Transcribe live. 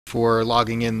for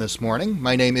logging in this morning.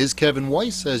 My name is Kevin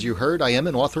Woyce. As you heard, I am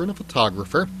an author and a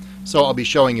photographer, so I'll be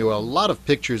showing you a lot of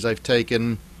pictures I've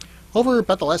taken over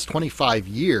about the last 25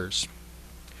 years.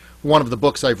 One of the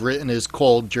books I've written is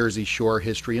called Jersey Shore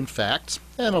History and Facts,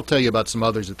 and I'll tell you about some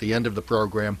others at the end of the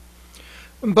program.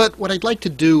 But what I'd like to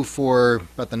do for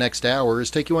about the next hour is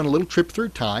take you on a little trip through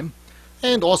time,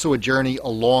 and also a journey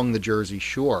along the Jersey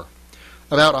Shore.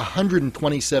 About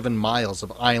 127 miles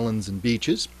of islands and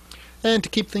beaches. And to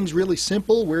keep things really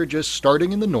simple, we're just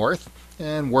starting in the north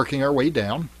and working our way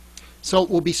down. So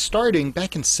we'll be starting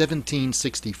back in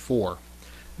 1764.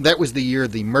 That was the year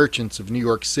the merchants of New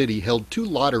York City held two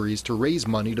lotteries to raise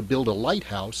money to build a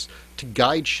lighthouse to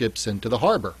guide ships into the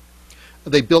harbor.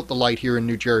 They built the light here in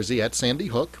New Jersey at Sandy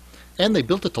Hook, and they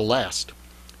built it to last.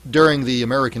 During the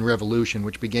American Revolution,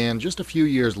 which began just a few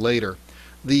years later,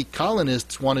 the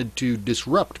colonists wanted to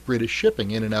disrupt British shipping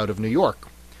in and out of New York.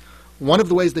 One of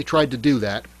the ways they tried to do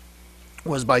that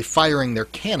was by firing their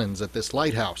cannons at this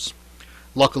lighthouse.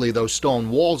 Luckily, those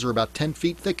stone walls are about 10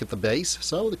 feet thick at the base,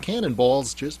 so the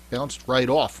cannonballs just bounced right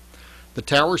off. The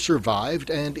tower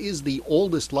survived and is the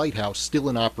oldest lighthouse still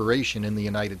in operation in the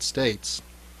United States.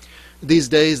 These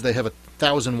days, they have a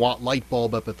 1,000-watt light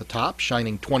bulb up at the top,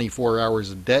 shining 24 hours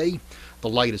a day. The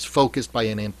light is focused by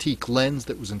an antique lens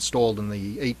that was installed in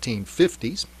the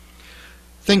 1850s.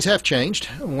 Things have changed.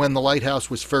 When the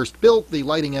lighthouse was first built, the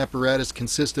lighting apparatus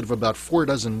consisted of about 4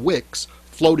 dozen wicks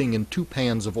floating in 2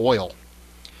 pans of oil.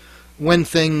 When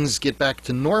things get back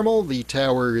to normal, the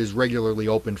tower is regularly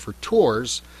open for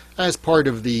tours as part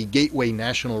of the Gateway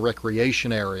National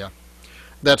Recreation Area.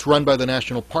 That's run by the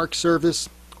National Park Service,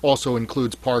 also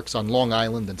includes parks on Long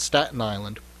Island and Staten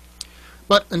Island.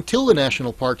 But until the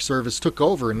National Park Service took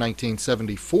over in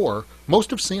 1974,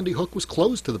 most of Sandy Hook was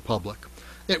closed to the public.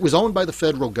 It was owned by the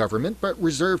federal government, but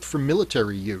reserved for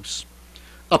military use.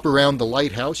 Up around the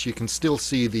lighthouse, you can still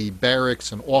see the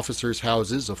barracks and officers'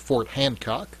 houses of Fort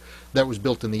Hancock. That was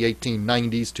built in the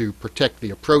 1890s to protect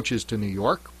the approaches to New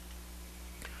York.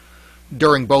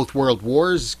 During both World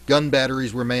Wars, gun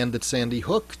batteries were manned at Sandy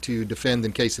Hook to defend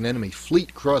in case an enemy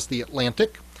fleet crossed the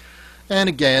Atlantic. And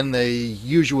again, they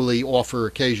usually offer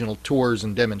occasional tours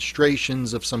and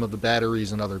demonstrations of some of the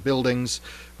batteries and other buildings.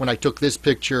 When I took this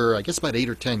picture, I guess about 8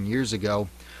 or 10 years ago,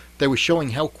 they were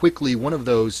showing how quickly one of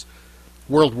those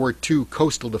World War II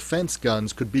coastal defense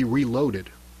guns could be reloaded.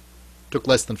 It took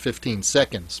less than 15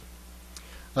 seconds.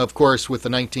 Of course, with the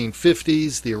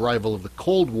 1950s, the arrival of the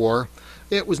Cold War,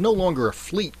 it was no longer a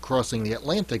fleet crossing the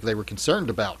Atlantic they were concerned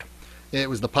about. It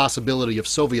was the possibility of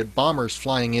Soviet bombers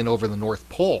flying in over the North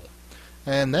Pole.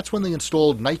 And that's when they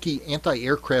installed Nike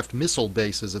anti-aircraft missile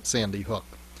bases at Sandy Hook.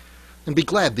 And be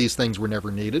glad these things were never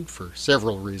needed, for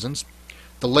several reasons.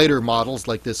 The later models,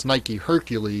 like this Nike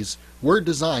Hercules, were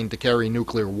designed to carry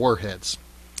nuclear warheads.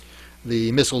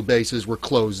 The missile bases were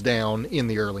closed down in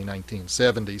the early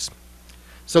 1970s.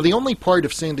 So the only part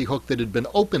of Sandy Hook that had been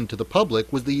open to the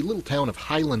public was the little town of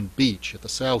Highland Beach at the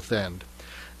south end.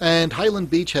 And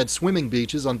Highland Beach had swimming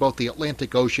beaches on both the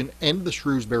Atlantic Ocean and the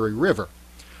Shrewsbury River.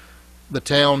 The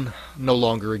town no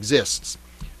longer exists.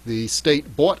 The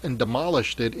state bought and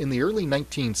demolished it in the early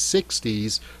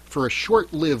 1960s for a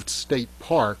short-lived state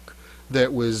park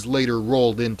that was later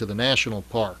rolled into the national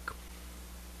park.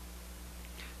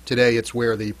 Today it's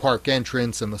where the park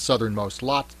entrance and the southernmost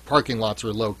parking lots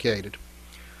are located.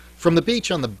 From the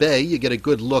beach on the bay, you get a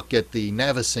good look at the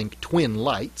Navesink twin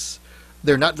lights.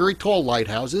 They're not very tall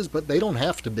lighthouses, but they don't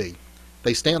have to be.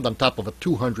 They stand on top of a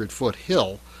 200-foot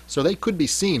hill, so they could be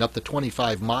seen up to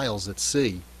 25 miles at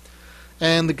sea.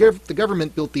 And the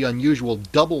government built the unusual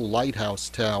double lighthouse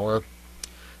tower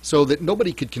so that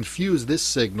nobody could confuse this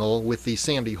signal with the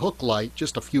Sandy Hook light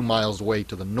just a few miles away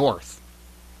to the north.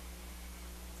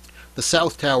 The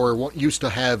south tower used to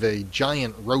have a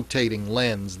giant rotating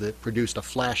lens that produced a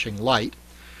flashing light.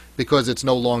 Because it's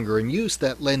no longer in use,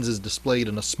 that lens is displayed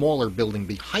in a smaller building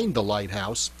behind the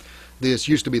lighthouse. This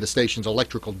used to be the station's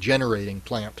electrical generating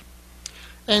plant.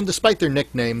 And despite their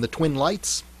nickname, the Twin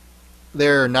Lights,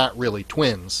 they're not really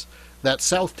twins. That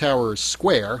south tower is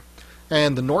square,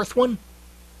 and the north one,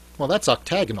 well, that's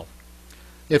octagonal.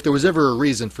 If there was ever a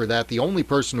reason for that, the only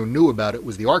person who knew about it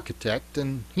was the architect,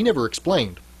 and he never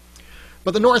explained.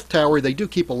 But the north tower, they do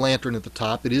keep a lantern at the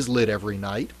top. It is lit every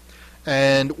night.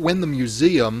 And when the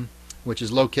museum, which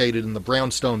is located in the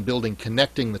brownstone building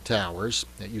connecting the towers,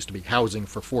 that used to be housing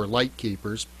for 4 light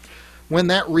keepers, when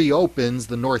that reopens,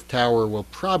 the north tower will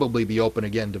probably be open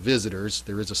again to visitors.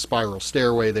 There is a spiral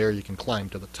stairway there you can climb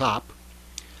to the top.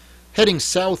 Heading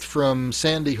south from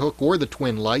Sandy Hook or the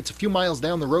Twin Lights, a few miles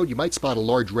down the road you might spot a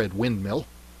large red windmill.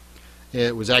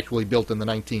 It was actually built in the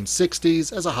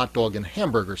 1960s as a hot dog and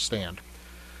hamburger stand.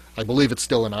 I believe it's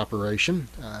still in operation.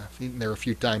 I've eaten there a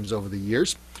few times over the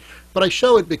years. But I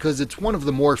show it because it's one of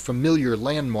the more familiar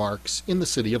landmarks in the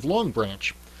city of Long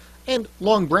Branch. And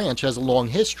Long Branch has a long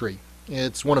history.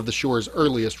 It's one of the shore's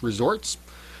earliest resorts,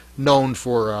 known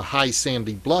for a high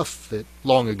sandy bluff that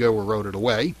long ago eroded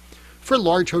away, for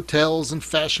large hotels and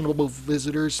fashionable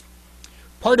visitors.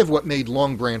 Part of what made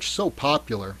Long Branch so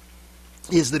popular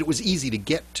is that it was easy to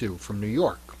get to from New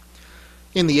York.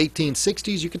 In the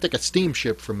 1860s, you could take a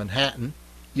steamship from Manhattan,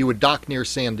 you would dock near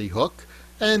Sandy Hook,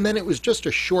 and then it was just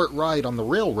a short ride on the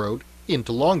railroad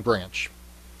into Long Branch.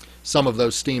 Some of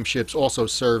those steamships also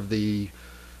served the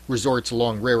resorts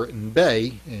along Raritan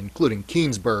Bay, including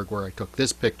Keansburg, where I took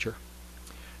this picture.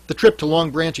 The trip to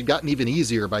Long Branch had gotten even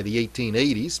easier by the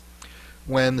 1880s,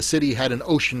 when the city had an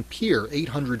ocean pier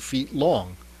 800 feet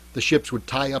long. The ships would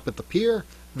tie up at the pier.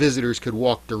 Visitors could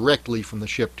walk directly from the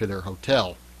ship to their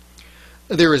hotel.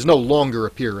 There is no longer a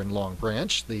pier in Long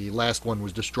Branch. The last one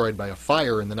was destroyed by a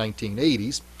fire in the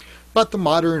 1980s, but the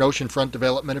modern oceanfront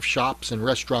development of shops and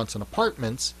restaurants and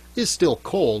apartments is still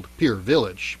called Pier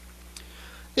Village.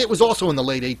 It was also in the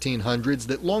late 1800s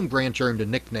that Long Branch earned a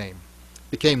nickname,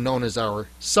 became known as our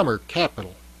summer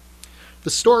capital. The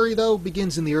story, though,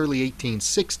 begins in the early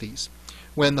 1860s,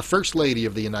 when the First Lady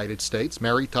of the United States,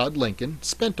 Mary Todd Lincoln,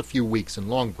 spent a few weeks in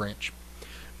Long Branch.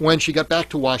 When she got back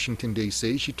to Washington,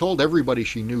 D.C., she told everybody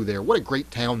she knew there what a great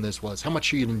town this was, how much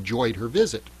she had enjoyed her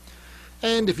visit.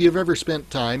 And if you've ever spent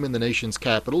time in the nation's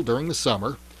capital during the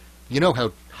summer, you know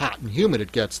how hot and humid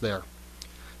it gets there.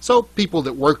 So people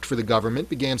that worked for the government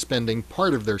began spending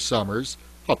part of their summers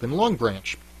up in Long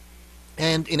Branch.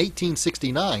 And in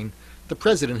 1869, the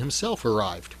president himself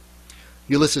arrived.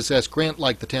 Ulysses S. Grant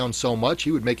liked the town so much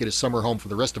he would make it his summer home for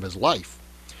the rest of his life.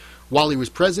 While he was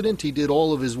president, he did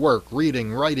all of his work,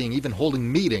 reading, writing, even holding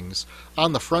meetings,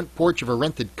 on the front porch of a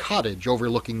rented cottage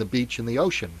overlooking the beach and the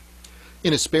ocean.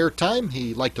 In his spare time,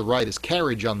 he liked to ride his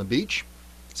carriage on the beach,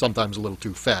 sometimes a little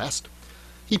too fast.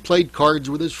 He played cards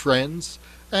with his friends,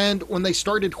 and when they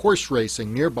started horse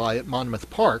racing nearby at Monmouth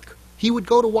Park, he would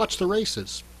go to watch the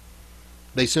races.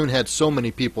 They soon had so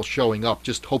many people showing up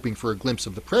just hoping for a glimpse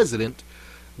of the president,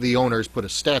 the owners put a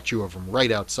statue of him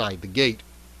right outside the gate.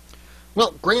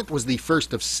 Well, Grant was the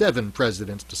first of 7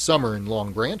 presidents to summer in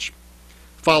Long Branch.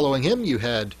 Following him, you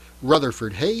had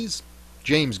Rutherford Hayes,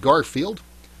 James Garfield,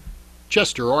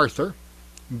 Chester Arthur,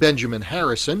 Benjamin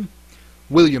Harrison,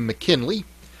 William McKinley,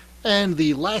 and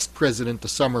the last president to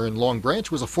summer in Long Branch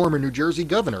was a former New Jersey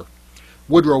governor.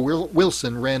 Woodrow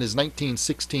Wilson ran his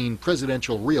 1916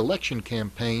 presidential re-election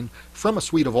campaign from a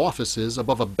suite of offices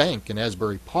above a bank in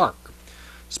Asbury Park.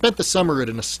 Spent the summer at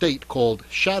an estate called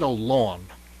Shadow Lawn.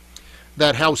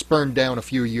 That house burned down a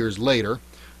few years later.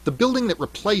 The building that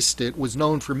replaced it was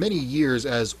known for many years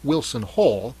as Wilson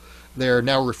Hall. They're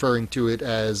now referring to it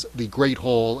as the Great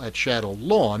Hall at Shadow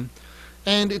Lawn,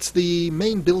 and it's the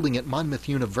main building at Monmouth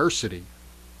University.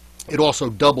 It also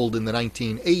doubled in the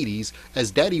 1980s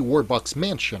as Daddy Warbucks'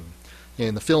 mansion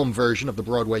in the film version of the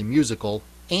Broadway musical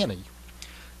Annie.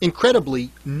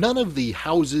 Incredibly, none of the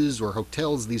houses or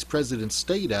hotels these presidents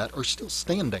stayed at are still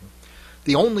standing.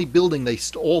 The only building they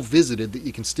all visited that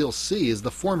you can still see is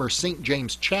the former St.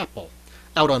 James Chapel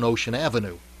out on Ocean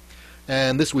Avenue.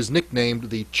 And this was nicknamed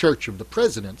the Church of the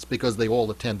Presidents because they all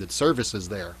attended services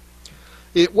there.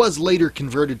 It was later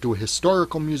converted to a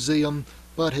historical museum,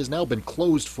 but has now been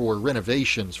closed for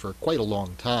renovations for quite a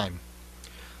long time.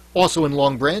 Also in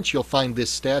Long Branch, you'll find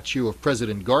this statue of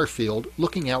President Garfield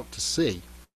looking out to sea.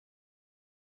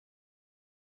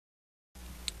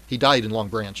 He died in Long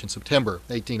Branch in September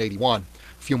 1881,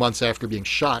 a few months after being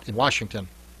shot in Washington.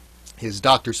 His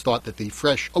doctors thought that the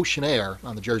fresh ocean air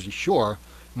on the Jersey Shore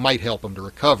might help him to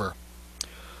recover.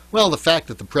 Well, the fact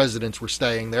that the presidents were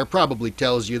staying there probably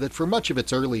tells you that for much of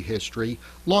its early history,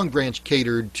 Long Branch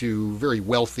catered to very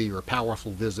wealthy or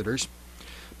powerful visitors.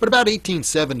 But about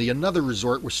 1870, another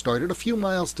resort was started a few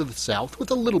miles to the south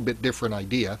with a little bit different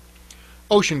idea.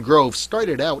 Ocean Grove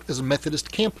started out as a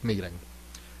Methodist camp meeting.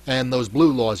 And those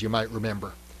blue laws you might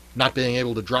remember, not being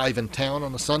able to drive in town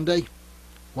on a Sunday,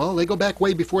 well, they go back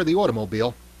way before the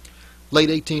automobile. Late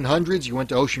 1800s, you went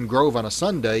to Ocean Grove on a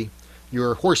Sunday,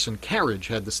 your horse and carriage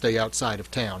had to stay outside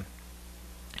of town.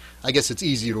 I guess it's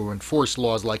easy to enforce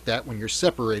laws like that when you're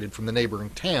separated from the neighboring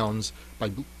towns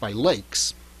by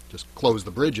lakes. Just close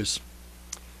the bridges.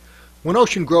 When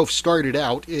Ocean Grove started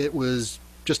out, it was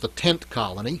just a tent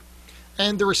colony,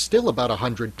 and there are still about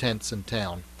 100 tents in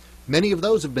town. Many of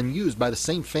those have been used by the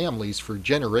same families for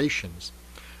generations.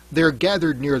 They're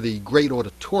gathered near the Great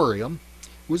Auditorium.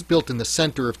 It was built in the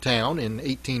center of town in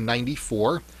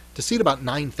 1894, to seat about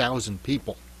 9,000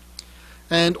 people.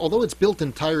 And although it's built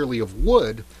entirely of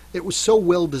wood, it was so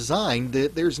well designed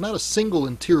that there's not a single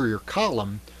interior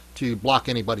column to block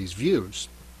anybody's views.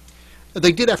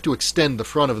 They did have to extend the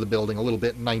front of the building a little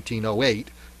bit in 1908,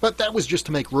 but that was just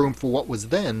to make room for what was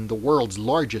then the world's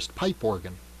largest pipe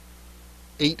organ.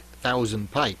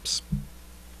 8,000 pipes.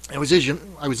 I was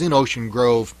in Ocean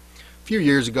Grove a few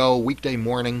years ago, weekday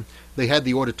morning. They had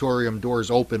the auditorium doors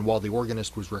open while the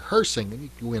organist was rehearsing, and you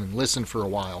could go in and listen for a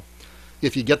while.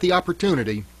 If you get the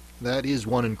opportunity, that is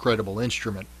one incredible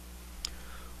instrument.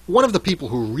 One of the people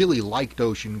who really liked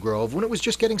Ocean Grove when it was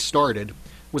just getting started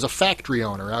was a factory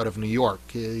owner out of New York.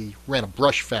 He ran a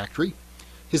brush factory.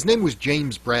 His name was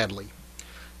James Bradley,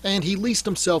 and he leased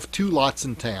himself 2 lots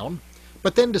in town,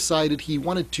 but then decided he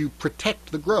wanted to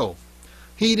protect the Grove.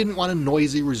 He didn't want a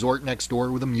noisy resort next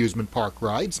door with amusement park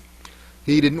rides.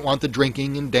 He didn't want the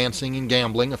drinking and dancing and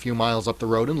gambling a few miles up the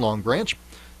road in Long Branch,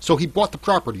 so he bought the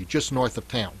property just north of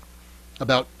town,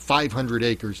 about 500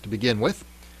 acres to begin with.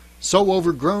 So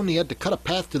overgrown he had to cut a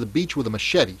path to the beach with a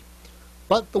machete,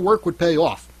 but the work would pay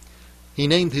off. He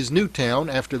named his new town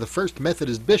after the first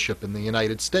Methodist bishop in the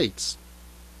United States,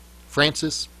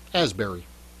 Francis Asbury.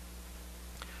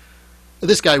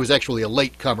 This guy was actually a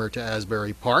latecomer to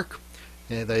Asbury Park.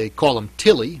 They call him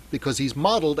Tilly because he's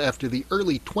modeled after the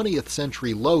early 20th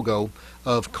century logo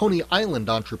of Coney Island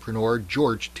entrepreneur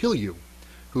George Tillieu,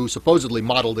 who supposedly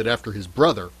modeled it after his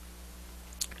brother.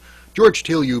 George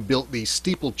Tillieu built the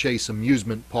steeplechase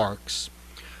amusement parks,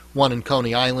 one in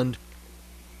Coney Island,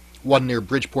 one near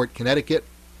Bridgeport, Connecticut,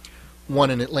 one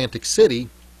in Atlantic City,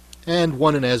 and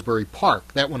one in Asbury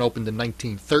Park. That one opened in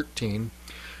 1913.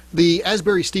 The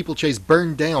Asbury steeplechase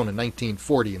burned down in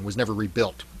 1940 and was never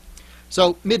rebuilt.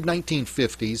 So,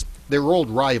 mid-1950s, their old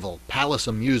rival, Palace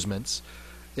Amusements,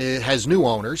 has new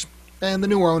owners, and the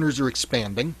new owners are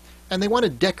expanding, and they want to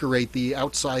decorate the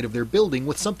outside of their building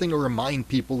with something to remind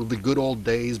people of the good old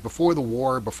days before the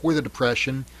war, before the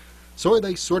Depression, so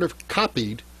they sort of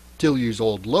copied Tillieu's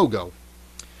old logo.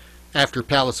 After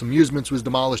Palace Amusements was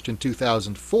demolished in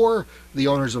 2004, the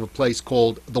owners of a place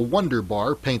called the Wonder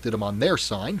Bar painted them on their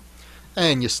sign,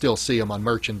 and you still see them on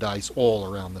merchandise all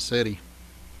around the city.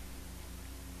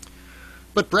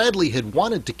 But Bradley had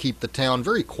wanted to keep the town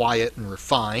very quiet and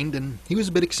refined, and he was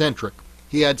a bit eccentric.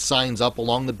 He had signs up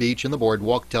along the beach and the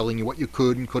boardwalk telling you what you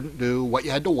could and couldn't do, what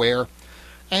you had to wear,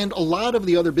 and a lot of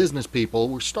the other business people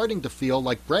were starting to feel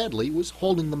like Bradley was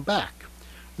holding them back.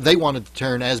 They wanted to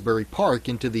turn Asbury Park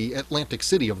into the Atlantic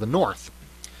City of the North.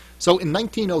 So in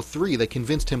 1903 they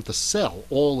convinced him to sell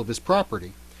all of his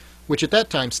property, which at that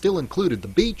time still included the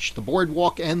beach, the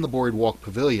boardwalk, and the boardwalk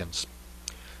pavilions.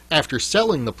 After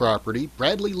selling the property,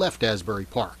 Bradley left Asbury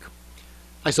Park.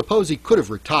 I suppose he could have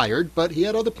retired, but he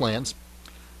had other plans.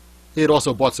 He had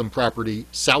also bought some property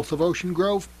south of Ocean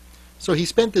Grove, so he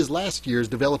spent his last years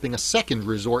developing a second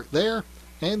resort there,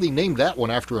 and he named that one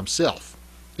after himself.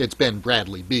 It's been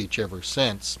Bradley Beach ever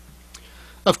since.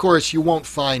 Of course, you won't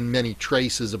find many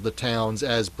traces of the towns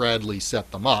as Bradley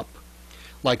set them up.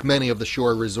 Like many of the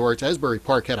shore resorts, Asbury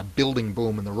Park had a building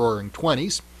boom in the Roaring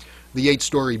 '20s. The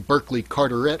 8-story Berkeley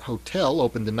Carteret Hotel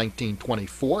opened in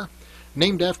 1924,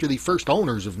 named after the first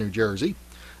owners of New Jersey,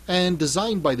 and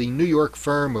designed by the New York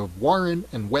firm of Warren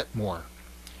and Wetmore,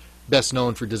 best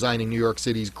known for designing New York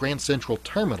City's Grand Central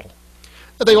Terminal.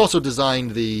 They also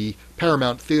designed the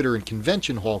Paramount Theater and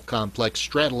Convention Hall complex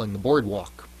straddling the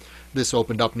boardwalk. This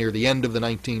opened up near the end of the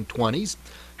 1920s,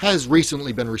 has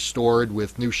recently been restored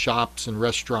with new shops and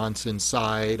restaurants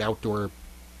inside, outdoor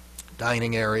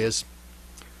dining areas.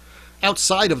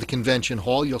 Outside of the convention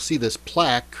hall, you'll see this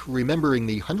plaque remembering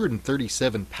the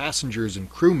 137 passengers and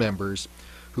crew members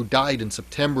who died in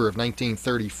September of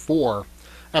 1934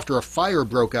 after a fire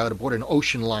broke out aboard an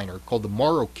ocean liner called the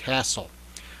Morro Castle,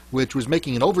 which was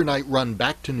making an overnight run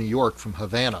back to New York from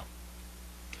Havana.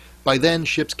 By then,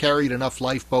 ships carried enough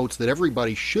lifeboats that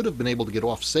everybody should have been able to get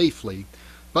off safely,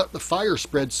 but the fire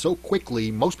spread so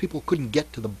quickly most people couldn't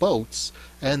get to the boats,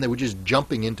 and they were just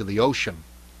jumping into the ocean.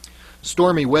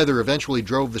 Stormy weather eventually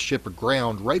drove the ship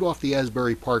aground right off the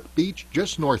Asbury Park beach,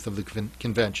 just north of the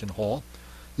convention hall.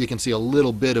 You can see a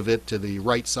little bit of it to the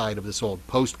right side of this old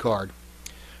postcard.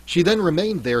 She then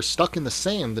remained there stuck in the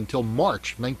sand until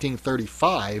March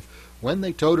 1935, when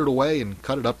they towed it away and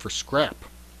cut it up for scrap.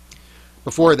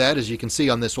 Before that, as you can see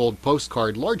on this old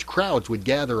postcard, large crowds would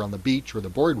gather on the beach or the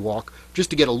boardwalk just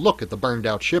to get a look at the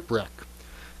burned-out shipwreck.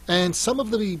 And some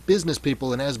of the business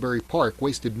people in Asbury Park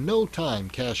wasted no time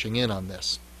cashing in on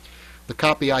this. The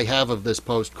copy I have of this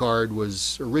postcard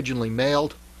was originally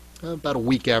mailed about a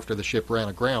week after the ship ran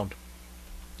aground.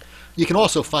 You can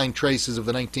also find traces of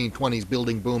the 1920s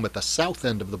building boom at the south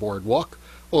end of the boardwalk,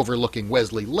 overlooking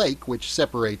Wesley Lake, which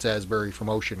separates Asbury from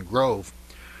Ocean Grove.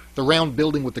 The round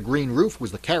building with the green roof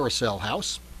was the Carousel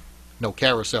House. No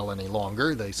carousel any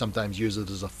longer. They sometimes use it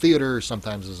as a theater,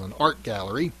 sometimes as an art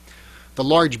gallery. The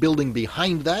large building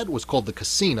behind that was called the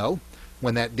Casino,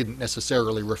 when that didn't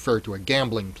necessarily refer to a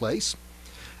gambling place.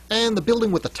 And the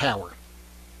building with the tower.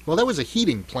 Well, that was a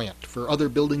heating plant for other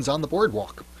buildings on the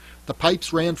boardwalk. The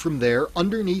pipes ran from there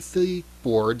underneath the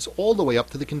boards all the way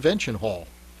up to the convention hall.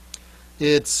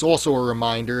 It's also a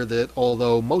reminder that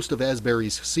although most of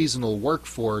Asbury's seasonal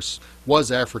workforce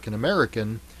was African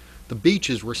American, the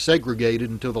beaches were segregated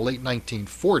until the late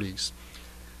 1940s,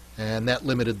 and that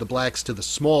limited the blacks to the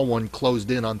small one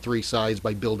closed in on three sides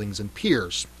by buildings and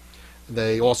piers.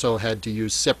 They also had to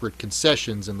use separate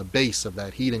concessions in the base of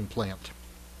that heating plant.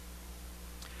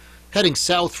 Heading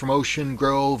south from Ocean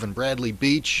Grove and Bradley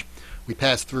Beach, we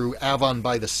passed through Avon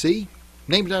by the Sea,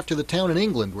 named after the town in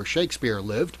England where Shakespeare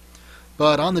lived.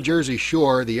 But on the Jersey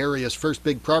Shore, the area's first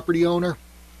big property owner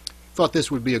thought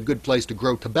this would be a good place to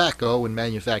grow tobacco and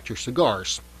manufacture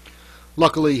cigars.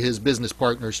 Luckily, his business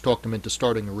partners talked him into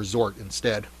starting a resort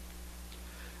instead.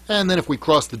 And then if we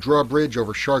cross the drawbridge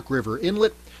over Shark River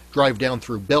Inlet, drive down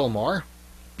through Belmar,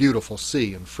 beautiful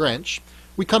sea in French,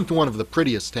 we come to one of the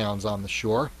prettiest towns on the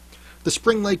shore. The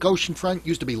Spring Lake oceanfront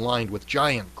used to be lined with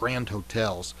giant grand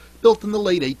hotels, built in the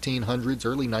late 1800s,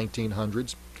 early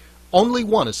 1900s. Only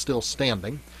one is still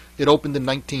standing. It opened in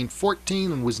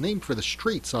 1914 and was named for the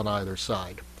streets on either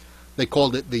side. They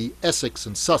called it the Essex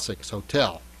and Sussex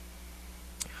Hotel.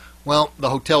 Well, the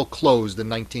hotel closed in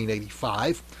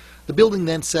 1985. The building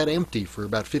then sat empty for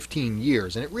about 15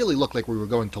 years, and it really looked like we were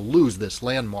going to lose this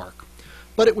landmark.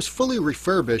 But it was fully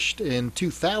refurbished in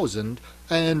 2000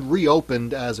 and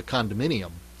reopened as a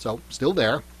condominium, so still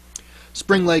there.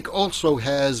 Spring Lake also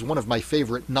has one of my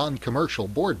favorite non-commercial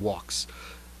boardwalks.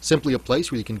 Simply a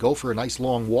place where you can go for a nice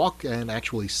long walk and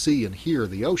actually see and hear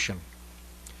the ocean.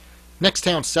 Next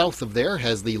town south of there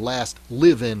has the last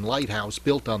live-in lighthouse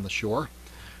built on the shore.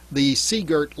 The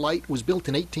Seagirt Light was built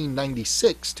in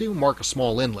 1896 to mark a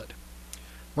small inlet.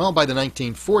 Well, by the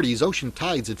 1940s, ocean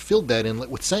tides had filled that inlet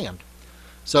with sand.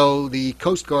 So the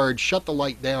Coast Guard shut the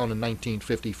light down in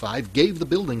 1955, gave the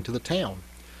building to the town,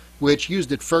 which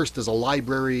used it first as a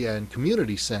library and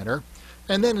community center,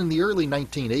 and then in the early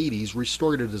 1980s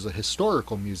restored it as a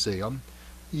historical museum,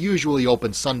 usually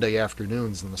open Sunday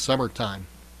afternoons in the summertime.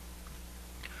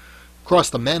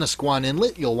 Across the Manasquan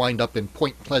Inlet, you'll wind up in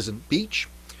Point Pleasant Beach,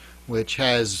 which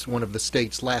has one of the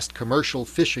state's last commercial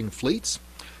fishing fleets,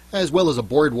 as well as a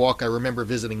boardwalk I remember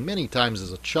visiting many times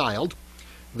as a child.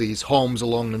 These homes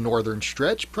along the northern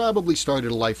stretch probably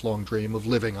started a lifelong dream of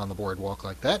living on the boardwalk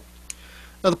like that.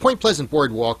 Now, the Point Pleasant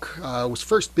Boardwalk was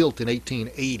first built in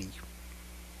 1880.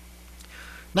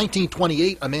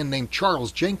 1928, a man named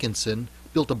Charles Jenkinson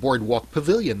built a boardwalk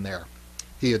pavilion there.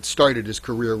 He had started his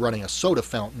career running a soda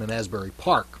fountain in Asbury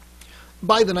Park.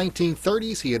 By the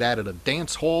 1930s, he had added a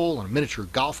dance hall and a miniature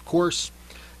golf course.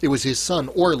 It was his son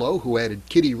Orlo who added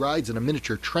kiddie rides and a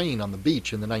miniature train on the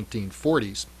beach in the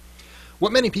 1940s.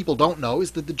 What many people don't know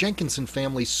is that the Jenkinson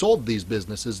family sold these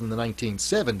businesses in the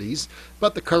 1970s,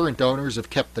 but the current owners have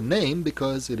kept the name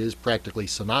because it is practically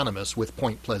synonymous with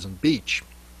Point Pleasant Beach.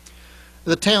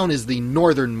 The town is the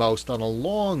northernmost on a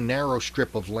long, narrow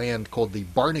strip of land called the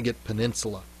Barnegat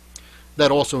Peninsula.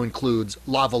 That also includes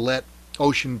Lavalette,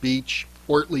 Ocean Beach,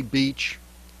 Ortley Beach,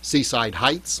 Seaside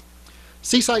Heights.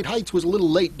 Seaside Heights was a little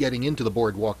late getting into the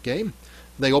boardwalk game.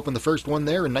 They opened the first one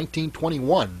there in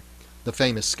 1921. The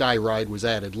famous sky ride was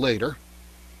added later.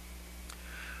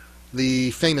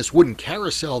 The famous wooden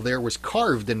carousel there was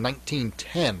carved in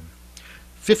 1910.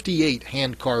 58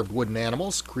 hand-carved wooden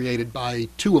animals created by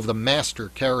two of the master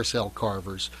carousel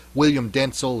carvers, William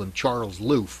Dentzel and Charles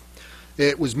Loof.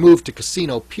 It was moved to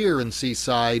Casino Pier in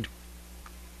Seaside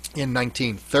in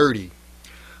 1930.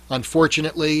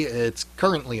 Unfortunately, it's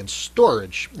currently in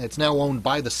storage. It's now owned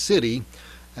by the city,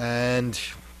 and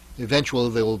eventually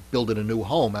they'll build it a new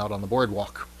home out on the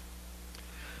boardwalk.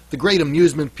 The great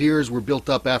amusement piers were built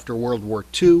up after World War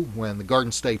II when the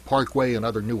Garden State Parkway and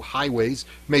other new highways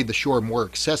made the shore more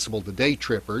accessible to day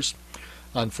trippers.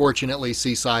 Unfortunately,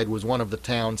 Seaside was one of the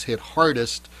towns hit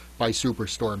hardest by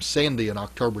Superstorm Sandy in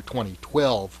October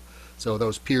 2012, so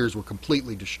those piers were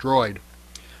completely destroyed.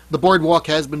 The boardwalk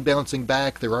has been bouncing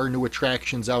back. There are new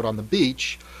attractions out on the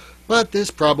beach, but this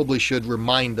probably should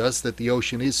remind us that the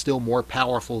ocean is still more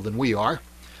powerful than we are.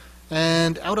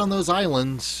 And out on those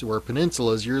islands, or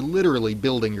peninsulas, you're literally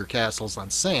building your castles on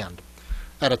sand.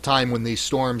 At a time when these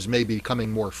storms may be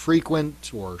becoming more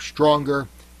frequent or stronger,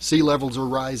 sea levels are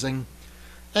rising,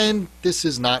 And this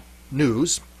is not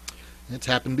news. It's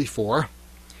happened before.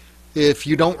 If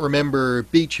you don't remember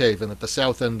Beach Haven at the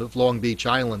south end of Long Beach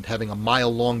Island having a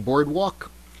mile-long boardwalk,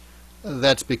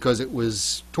 that's because it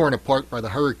was torn apart by the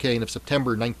hurricane of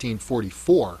September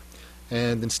 1944.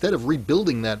 And instead of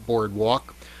rebuilding that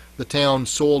boardwalk, the town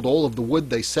sold all of the wood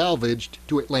they salvaged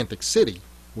to Atlantic City,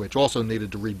 which also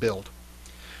needed to rebuild.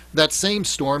 That same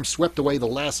storm swept away the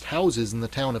last houses in the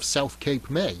town of South Cape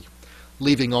May,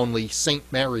 leaving only St.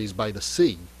 Mary's by the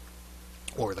Sea,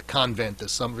 or the convent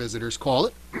as some visitors call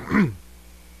it.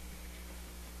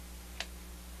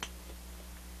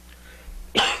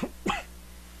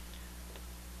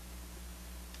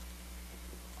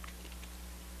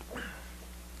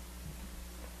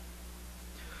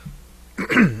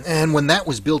 And when that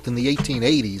was built in the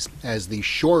 1880s as the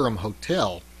Shoreham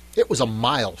Hotel, it was a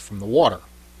mile from the water.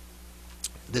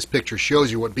 This picture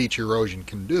shows you what beach erosion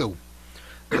can do.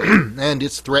 And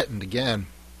it's threatened again.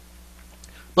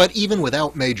 But even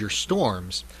without major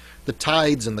storms, the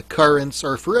tides and the currents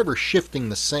are forever shifting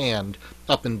the sand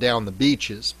up and down the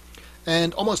beaches,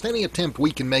 and almost any attempt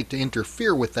we can make to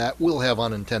interfere with that will have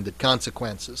unintended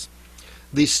consequences.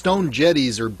 These stone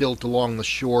jetties are built along the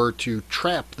shore to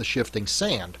trap the shifting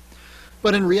sand,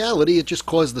 but in reality it just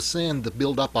causes the sand to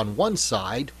build up on one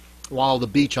side while the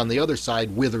beach on the other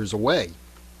side withers away.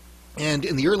 And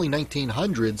in the early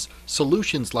 1900s,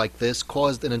 solutions like this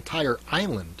caused an entire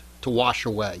island to wash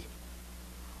away.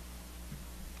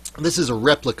 This is a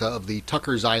replica of the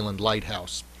Tucker's Island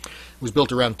lighthouse. It was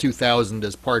built around 2000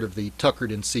 as part of the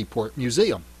Tuckerton Seaport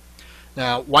Museum.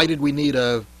 Now, why did we need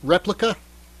a replica?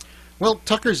 Well,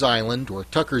 Tucker's Island, or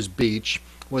Tucker's Beach,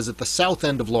 was at the south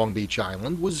end of Long Beach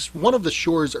Island, was one of the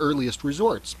shore's earliest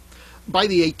resorts. By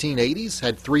the 1880s,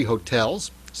 had 3 hotels,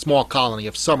 small colony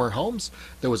of summer homes,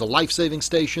 there was a life-saving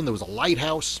station, there was a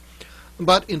lighthouse.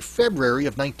 But in February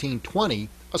of 1920,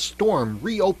 a storm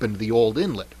reopened the old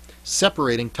inlet,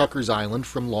 separating Tucker's Island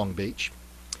from Long Beach.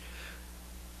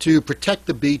 To protect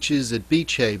the beaches at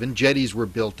Beach Haven, jetties were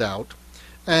built out,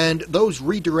 and those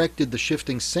redirected the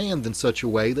shifting sand in such a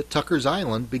way that Tucker's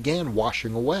Island began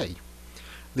washing away.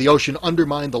 The ocean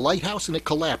undermined the lighthouse and it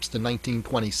collapsed in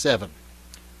 1927.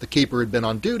 The keeper had been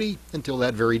on duty until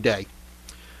that very day.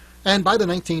 And by the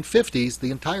 1950s,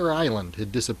 the entire island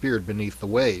had disappeared beneath the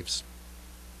waves.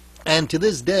 And to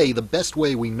this day, the best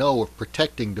way we know of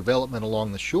protecting development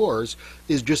along the shores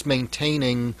is just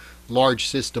maintaining large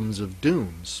systems of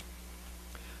dunes.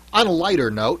 On a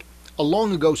lighter note, a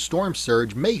long-ago storm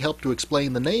surge may help to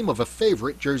explain the name of a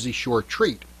favorite Jersey Shore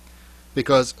treat,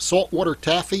 because saltwater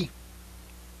taffy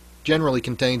generally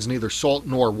contains neither salt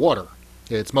nor water.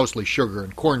 It's mostly sugar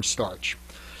and cornstarch.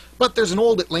 But there's an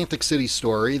old Atlantic City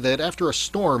story that after a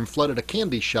storm flooded a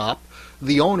candy shop,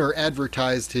 the owner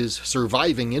advertised his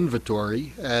surviving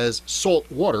inventory as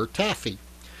saltwater taffy.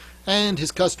 And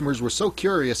his customers were so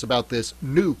curious about this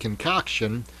new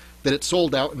concoction that it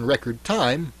sold out in record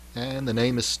time, and the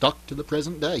name is stuck to the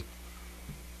present day.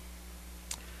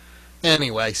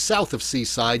 Anyway, south of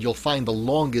Seaside you'll find the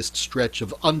longest stretch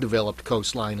of undeveloped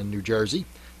coastline in New Jersey,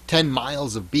 10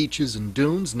 miles of beaches and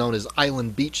dunes known as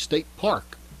Island Beach State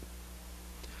Park.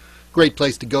 Great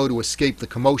place to go to escape the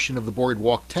commotion of the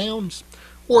boardwalk towns,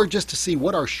 or just to see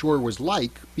what our shore was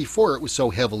like before it was so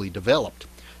heavily developed.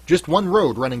 Just one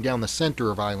road running down the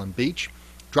center of Island Beach.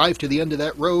 Drive to the end of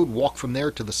that road, walk from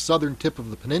there to the southern tip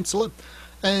of the peninsula,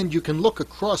 and you can look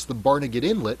across the Barnegat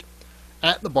Inlet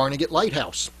at the Barnegat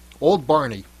Lighthouse. Old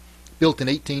Barney, built in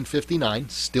 1859,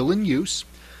 still in use,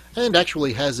 and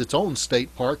actually has its own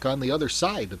state park on the other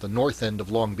side at the north end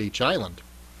of Long Beach Island.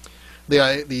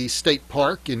 The state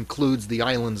park includes the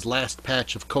island's last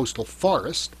patch of coastal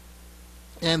forest,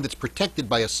 and it's protected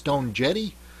by a stone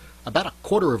jetty about a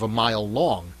quarter of a mile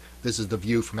long. This is the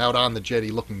view from out on the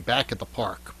jetty looking back at the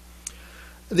park.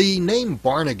 The name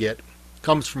Barnegat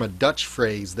comes from a Dutch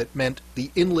phrase that meant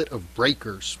the inlet of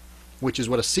breakers, which is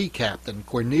what a sea captain,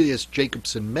 Cornelius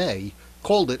Jacobson May,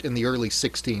 called it in the early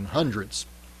 1600s.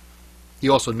 He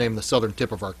also named the southern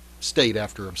tip of our state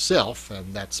after himself,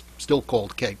 and that's still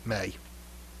called Cape May.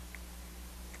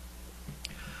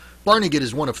 Barnegat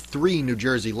is one of 3 New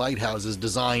Jersey lighthouses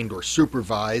designed or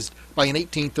supervised by an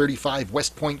 1835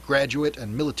 West Point graduate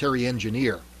and military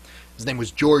engineer. His name was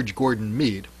George Gordon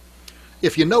Meade.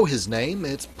 If you know his name,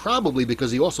 it's probably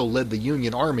because he also led the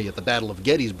Union Army at the Battle of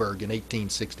Gettysburg in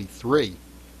 1863.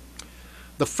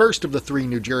 The first of the 3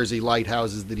 New Jersey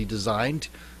lighthouses that he designed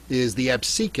is the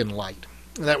Absecon Light.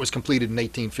 That was completed in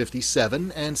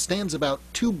 1857 and stands about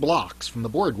 2 blocks from the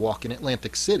boardwalk in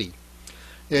Atlantic City.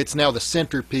 It's now the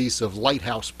centerpiece of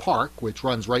Lighthouse Park, which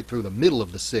runs right through the middle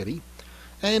of the city,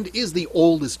 and is the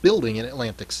oldest building in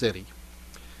Atlantic City.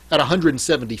 At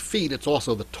 170 feet, it's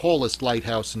also the tallest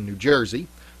lighthouse in New Jersey,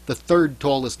 the third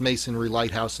tallest masonry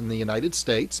lighthouse in the United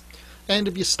States, and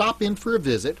if you stop in for a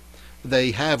visit,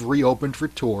 they have reopened for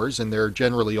tours, and they're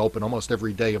generally open almost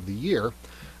every day of the year.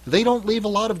 They don't leave a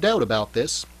lot of doubt about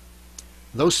this.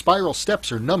 Those spiral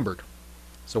steps are numbered,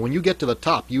 so when you get to the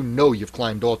top, you know you've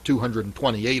climbed all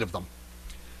 228 of them.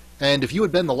 And if you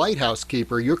had been the lighthouse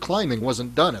keeper, your climbing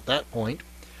wasn't done at that point.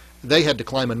 They had to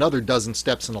climb another dozen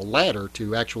steps in a ladder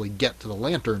to actually get to the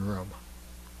lantern room.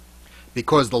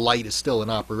 Because the light is still in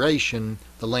operation,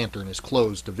 the lantern is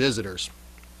closed to visitors.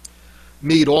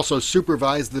 Meade also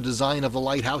supervised the design of the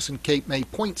lighthouse in Cape May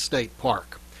Point State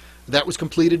Park. That was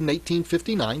completed in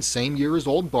 1859, same year as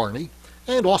Old Barney,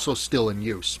 and also still in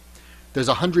use. There's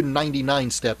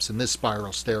 199 steps in this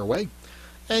spiral stairway,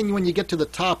 and when you get to the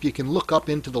top, you can look up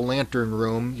into the lantern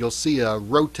room. You'll see a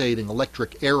rotating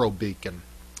electric arrow beacon,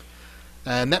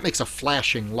 and that makes a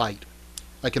flashing light.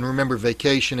 I can remember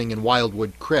vacationing in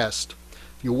Wildwood Crest.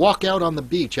 If you walk out on the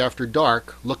beach after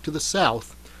dark, look to the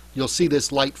south, you'll see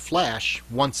this light flash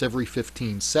once every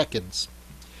 15 seconds.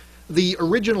 The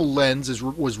original lens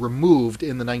was removed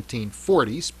in the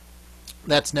 1940s.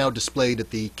 That's now displayed at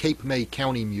the Cape May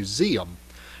County Museum.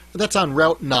 That's on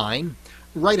Route 9,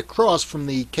 right across from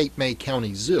the Cape May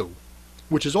County Zoo,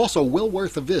 which is also well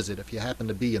worth a visit if you happen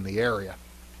to be in the area.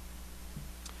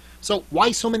 So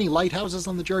why so many lighthouses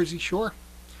on the Jersey Shore?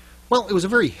 Well, it was a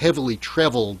very heavily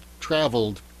traveled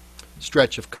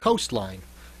stretch of coastline.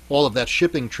 All of that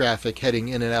shipping traffic heading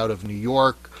in and out of New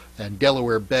York and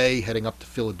Delaware Bay, heading up to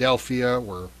Philadelphia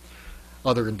or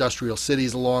other industrial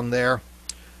cities along there.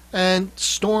 And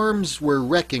storms were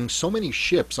wrecking so many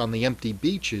ships on the empty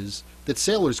beaches that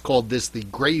sailors called this the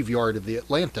graveyard of the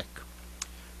Atlantic.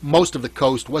 Most of the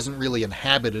coast wasn't really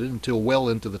inhabited until well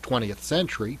into the 20th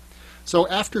century, so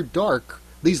after dark,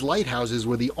 these lighthouses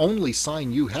were the only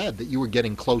sign you had that you were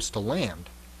getting close to land.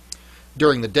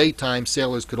 During the daytime,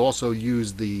 sailors could also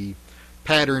use the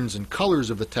patterns and colors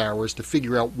of the towers to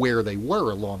figure out where they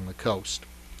were along the coast.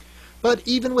 But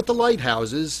even with the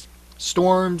lighthouses,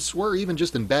 storms, or even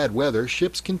just in bad weather,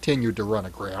 ships continued to run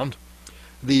aground.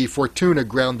 The Fortuna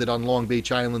grounded on Long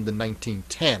Beach Island in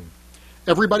 1910.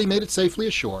 Everybody made it safely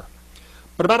ashore.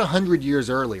 But about 100 years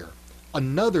earlier,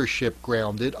 another ship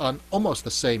grounded on almost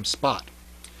the same spot.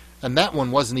 And that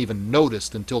one wasn't even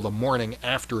noticed until the morning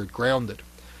after it grounded.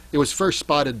 It was first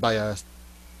spotted by a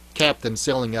captain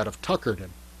sailing out of Tuckerton.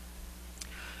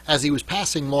 As he was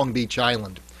passing Long Beach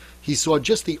Island, he saw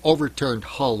just the overturned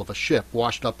hull of a ship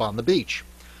washed up on the beach.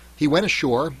 He went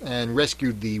ashore and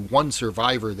rescued the one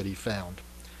survivor that he found.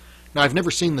 Now, I've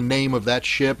never seen the name of that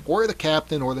ship or the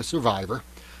captain or the survivor,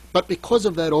 but because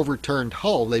of that overturned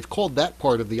hull, they've called that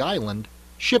part of the island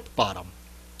Ship Bottom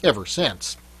ever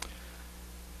since.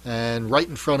 And right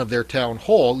in front of their town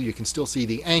hall, you can still see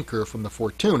the anchor from the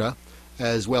Fortuna,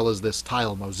 as well as this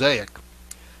tile mosaic.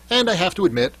 And I have to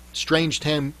admit, strange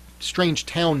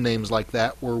town names like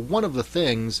that were one of the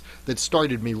things that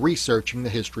started me researching the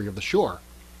history of the shore.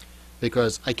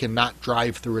 Because I cannot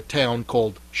drive through a town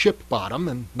called Ship Bottom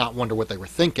and not wonder what they were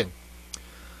thinking.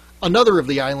 Another of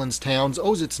the island's towns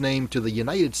owes its name to the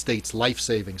United States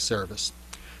Life-Saving Service,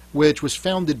 which was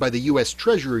founded by the U.S.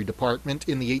 Treasury Department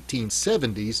in the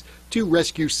 1870s to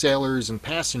rescue sailors and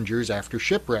passengers after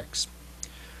shipwrecks.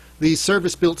 The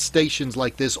service built stations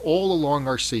like this all along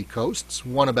our seacoasts,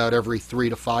 one about every 3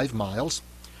 to 5 miles.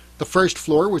 The first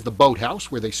floor was the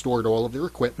boathouse, where they stored all of their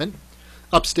equipment.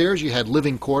 Upstairs you had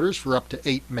living quarters for up to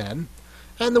 8 men,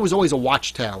 and there was always a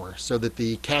watchtower so that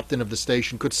the captain of the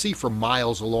station could see for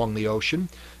miles along the ocean,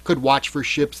 could watch for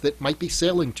ships that might be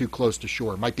sailing too close to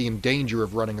shore, might be in danger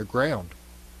of running aground.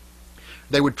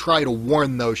 They would try to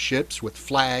warn those ships with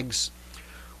flags,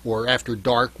 or after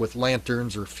dark with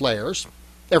lanterns or flares.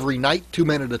 Every night, 2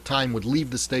 men at a time would leave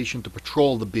the station to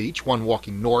patrol the beach, one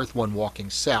walking north, one walking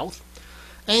south.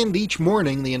 And each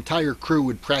morning, the entire crew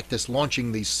would practice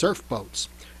launching these surf boats,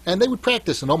 and they would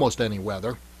practice in almost any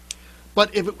weather.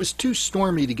 But if it was too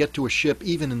stormy to get to a ship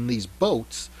even in these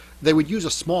boats, they would use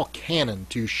a small cannon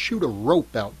to shoot a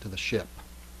rope out to the ship.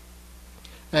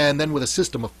 And then with a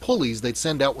system of pulleys, they'd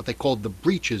send out what they called the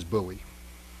breeches buoy.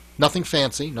 Nothing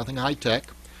fancy, nothing high-tech.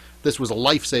 This was a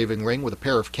life-saving ring with a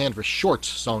pair of canvas shorts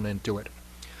sewn into it,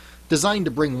 designed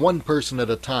to bring one person at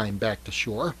a time back to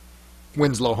shore.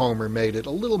 Winslow Homer made it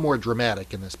a little more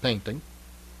dramatic in this painting.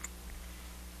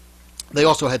 They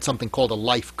also had something called a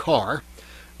life car.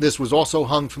 This was also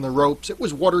hung from the ropes. It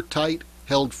was watertight,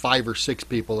 held 5 or 6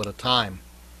 people at a time.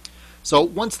 So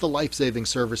once the life-saving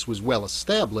service was well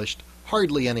established,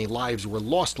 hardly any lives were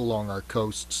lost along our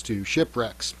coasts to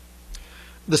shipwrecks.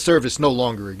 The service no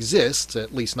longer exists,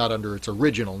 at least not under its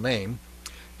original name.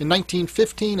 In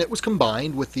 1915, it was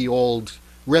combined with the old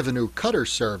Revenue Cutter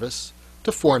Service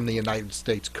to form the United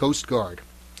States Coast Guard.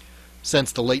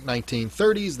 Since the late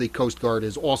 1930s, the Coast Guard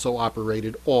has also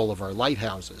operated all of our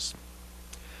lighthouses.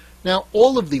 Now,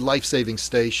 all of the life-saving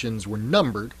stations were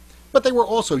numbered, but they were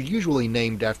also usually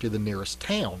named after the nearest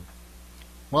town.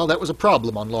 Well, that was a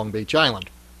problem on Long Beach Island.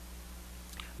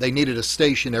 They needed a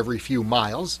station every few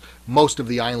miles. Most of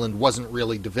the island wasn't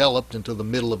really developed until the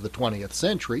middle of the 20th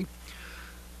century.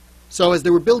 So as they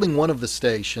were building one of the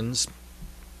stations,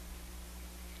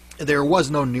 there was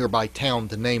no nearby town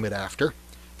to name it after.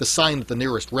 The sign at the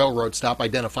nearest railroad stop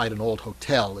identified an old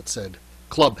hotel. It said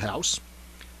Clubhouse.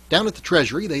 Down at the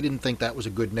Treasury, they didn't think that was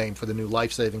a good name for the new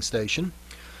life-saving station.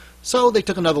 So they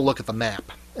took another look at the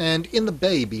map. And in the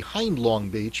bay behind Long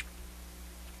Beach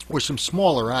were some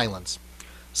smaller islands.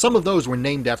 Some of those were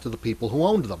named after the people who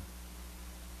owned them,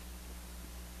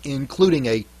 including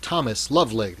a Thomas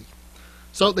Lovelady.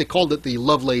 So they called it the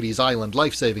Loveladies Island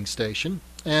Life-Saving Station,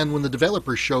 and when the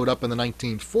developers showed up in the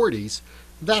 1940s,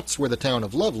 that's where the town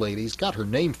of Loveladies got her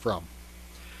name from.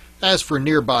 As for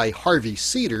nearby Harvey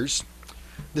Cedars,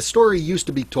 the story used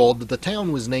to be told that the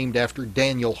town was named after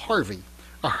Daniel Harvey,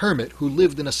 a hermit who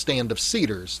lived in a stand of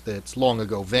cedars that's long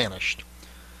ago vanished.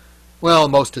 Well,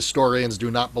 most historians do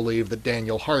not believe that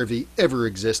Daniel Harvey ever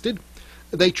existed.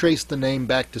 They trace the name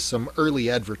back to some early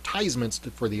advertisements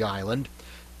for the island,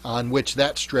 on which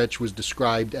that stretch was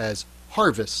described as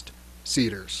Harvest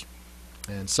Cedars.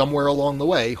 And somewhere along the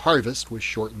way, Harvest was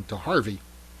shortened to Harvey.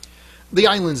 The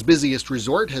island's busiest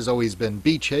resort has always been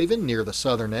Beach Haven, near the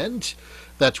southern end.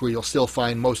 That's where you'll still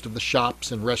find most of the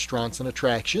shops and restaurants and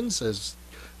attractions,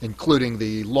 including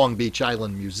the Long Beach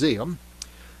Island Museum.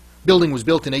 Building was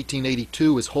built in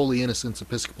 1882 as Holy Innocents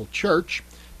Episcopal Church,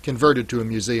 converted to a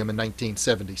museum in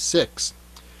 1976.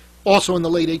 Also in the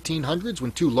late 1800s,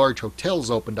 when two large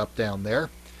hotels opened up down there.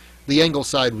 The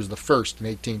Engleside was the first in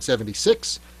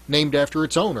 1876, named after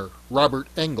its owner, Robert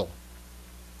Engel.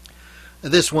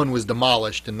 This one was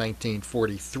demolished in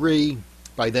 1943.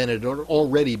 By then it had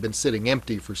already been sitting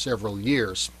empty for several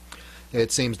years.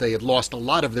 It seems they had lost a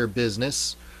lot of their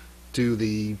business to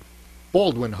the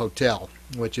Baldwin Hotel,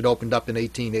 which had opened up in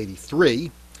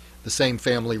 1883. The same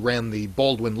family ran the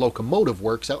Baldwin Locomotive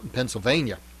Works out in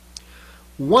Pennsylvania.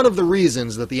 One of the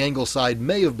reasons that the Engleside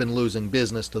may have been losing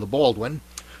business to the Baldwin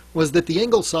was that the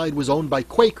Engleside was owned by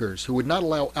Quakers who would not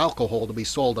allow alcohol to be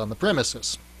sold on the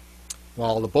premises,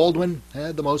 while the Baldwin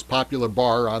had the most popular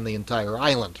bar on the entire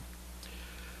island.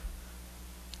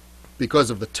 Because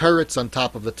of the turrets on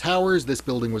top of the towers, this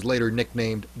building was later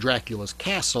nicknamed Dracula's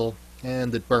Castle,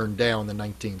 and it burned down in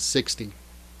 1960.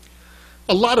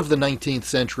 A lot of the 19th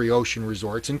century ocean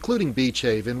resorts, including Beach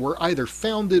Haven, were either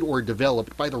founded or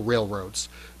developed by the railroads,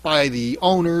 by the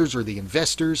owners or the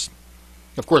investors.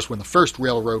 Of course, when the first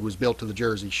railroad was built to the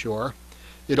Jersey Shore,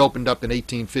 it opened up in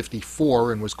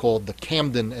 1854 and was called the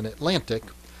Camden and Atlantic.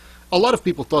 A lot of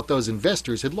people thought those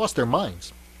investors had lost their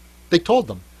minds. They told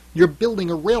them, "You're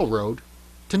building a railroad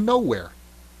to nowhere."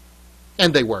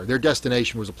 And they were. Their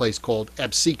destination was a place called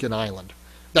Absecon Island.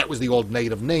 That was the old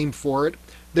native name for it.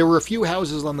 There were a few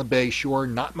houses on the bay shore,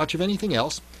 not much of anything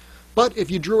else. But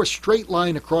if you drew a straight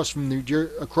line across New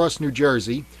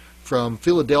Jersey, from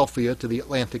Philadelphia to the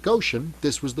Atlantic Ocean,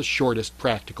 this was the shortest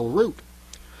practical route.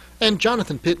 And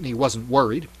Jonathan Pitney wasn't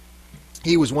worried.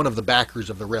 He was one of the backers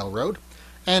of the railroad.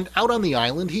 And out on the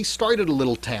island, he started a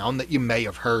little town that you may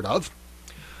have heard of.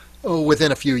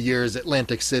 Within a few years,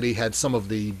 Atlantic City had some of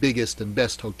the biggest and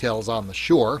best hotels on the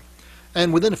shore.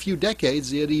 And within a few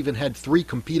decades, it even had 3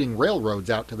 competing railroads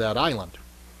out to that island.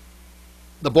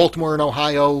 The Baltimore and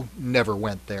Ohio never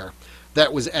went there.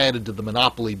 That was added to the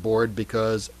Monopoly Board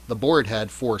because the board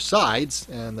had 4 sides,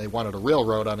 and they wanted a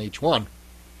railroad on each one.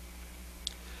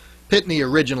 Pitney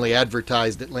originally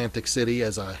advertised Atlantic City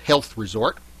as a health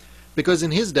resort because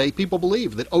in his day, people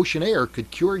believed that ocean air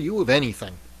could cure you of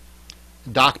anything.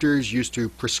 Doctors used to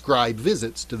prescribe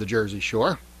visits to the Jersey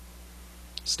Shore.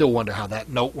 Still wonder how that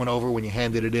note went over when you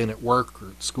handed it in at work or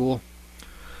at school.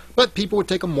 But people would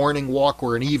take a morning walk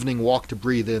or an evening walk to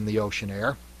breathe in the ocean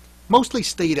air. Mostly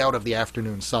stayed out of the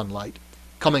afternoon sunlight.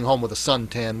 Coming home with a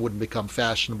suntan wouldn't become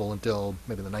fashionable until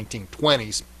maybe the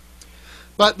 1920s.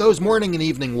 But those morning and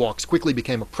evening walks quickly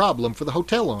became a problem for the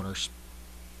hotel owners.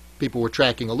 People were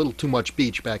tracking a little too much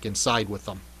beach back inside with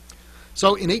them. So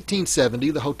in 1870,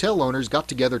 the hotel owners got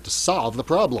together to solve the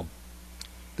problem.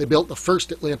 They built the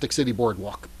first Atlantic City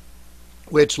boardwalk,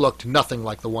 which looked nothing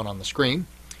like the one on the screen.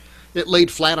 It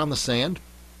laid flat on the sand.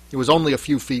 It was only a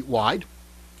few feet wide,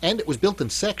 and it was built in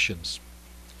sections.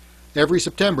 Every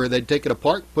September, they'd take it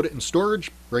apart, put it in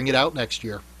storage, bring it out next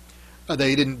year.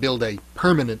 They didn't build a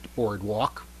permanent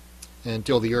boardwalk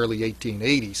until the early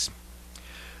 1880s.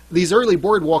 These early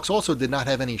boardwalks also did not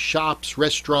have any shops,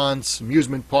 restaurants,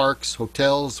 amusement parks,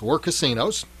 hotels, or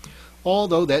casinos,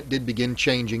 although that did begin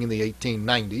changing in the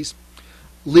 1890s.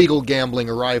 Legal gambling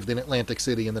arrived in Atlantic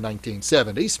City in the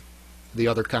 1970s. The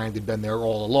other kind had been there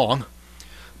all along.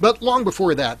 But long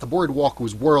before that, the boardwalk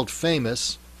was world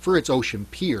famous for its ocean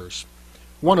piers.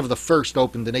 One of the first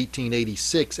opened in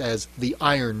 1886 as the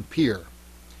Iron Pier.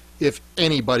 If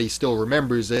anybody still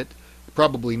remembers it, you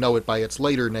probably know it by its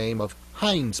later name of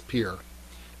Heinz Pier,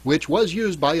 which was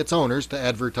used by its owners to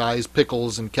advertise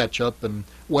pickles and ketchup and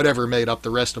whatever made up the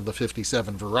rest of the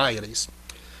 57 varieties.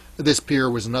 This pier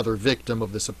was another victim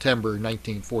of the September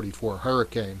 1944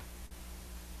 hurricane.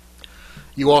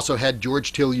 You also had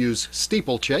George Tilyou's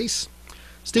Steeplechase.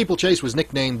 Steeplechase was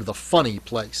nicknamed the funny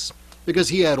place because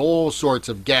he had all sorts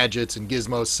of gadgets and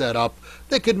gizmos set up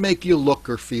that could make you look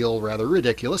or feel rather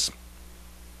ridiculous.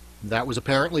 That was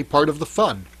apparently part of the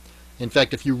fun. In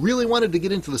fact, if you really wanted to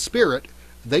get into the spirit,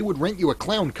 they would rent you a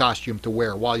clown costume to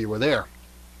wear while you were there.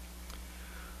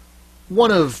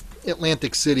 One of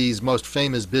Atlantic City's most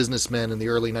famous businessmen in the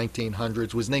early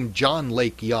 1900s was named John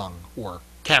Lake Young, or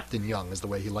Captain Young is the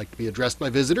way he liked to be addressed by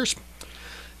visitors.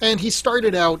 And he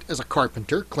started out as a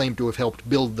carpenter, claimed to have helped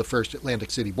build the first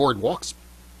Atlantic City boardwalks.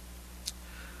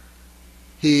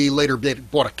 He later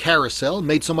bought a carousel and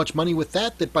made so much money with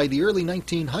that that by the early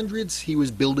 1900s he was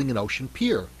building an ocean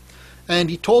pier. And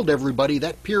he told everybody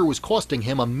that pier was costing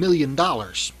him $1 million.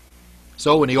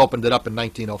 So when he opened it up in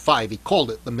 1905, he called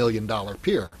it the $1 Million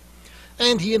Pier.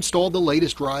 And he installed the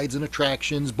latest rides and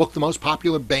attractions, booked the most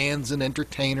popular bands and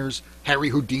entertainers. Harry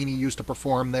Houdini used to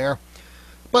perform there.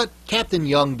 But Captain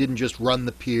Young didn't just run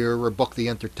the pier or book the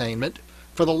entertainment.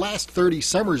 For the last 30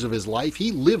 summers of his life,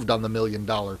 he lived on the $1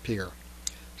 Million Pier.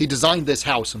 He designed this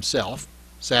house himself.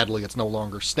 Sadly, it's no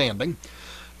longer standing.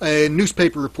 A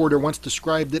newspaper reporter once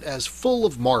described it as full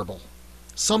of marble,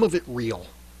 some of it real.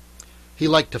 He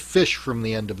liked to fish from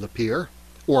the end of the pier,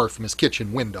 or from his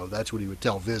kitchen window, that's what he would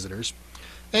tell visitors.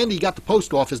 And he got the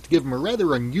post office to give him a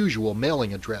rather unusual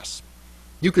mailing address.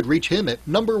 You could reach him at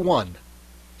number 1,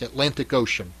 Atlantic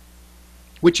Ocean,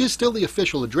 which is still the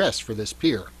official address for this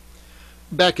pier.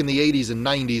 Back in the 80s and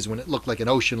 90s, when it looked like an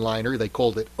ocean liner, they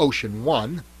called it Ocean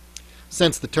One.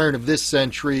 Since the turn of this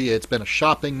century, it's been a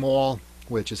shopping mall,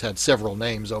 which has had several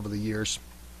names over the years.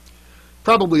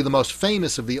 Probably the most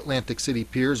famous of the Atlantic City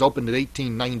piers opened in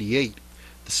 1898.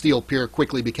 The steel pier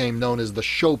quickly became known as the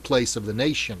showplace of the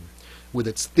nation, with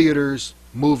its theaters,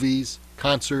 movies,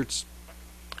 concerts,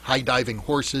 high-diving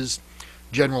horses.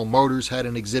 General Motors had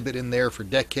an exhibit in there for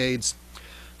decades.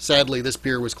 Sadly, this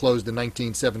pier was closed in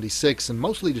 1976 and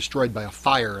mostly destroyed by a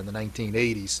fire in the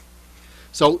 1980s.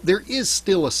 So there is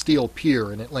still a steel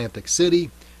pier in Atlantic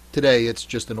City. Today it's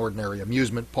just an ordinary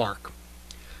amusement park.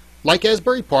 Like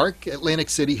Asbury Park, Atlantic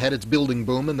City had its building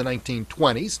boom in the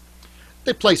 1920s.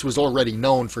 The place was already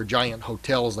known for giant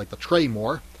hotels like the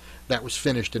Traymore. That was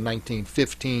finished in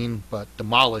 1915 but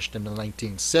demolished in the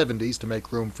 1970s to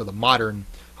make room for the modern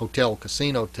hotel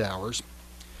casino towers.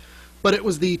 But it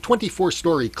was the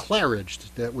 24-story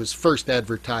Claridge that was first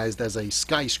advertised as a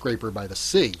skyscraper by the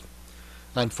sea.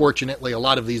 Unfortunately, a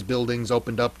lot of these buildings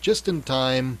opened up just in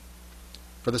time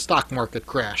for the stock market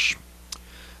crash.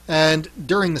 And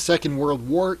during the Second World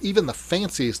War, even the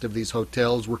fanciest of these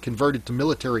hotels were converted to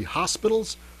military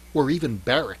hospitals or even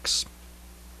barracks.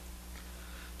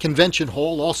 Convention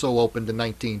Hall also opened in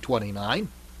 1929,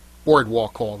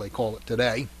 Boardwalk Hall they call it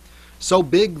today, so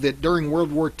big that during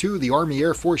World War II the Army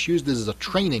Air Force used it as a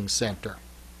training center.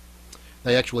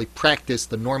 They actually practiced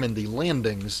the Normandy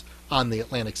landings on the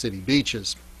Atlantic City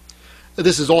beaches.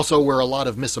 This is also where a lot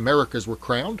of Miss Americas were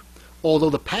crowned,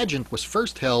 although the pageant was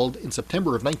first held in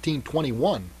September of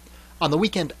 1921, on the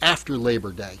weekend after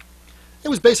Labor Day. It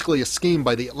was basically a scheme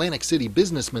by the Atlantic City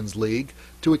Businessmen's League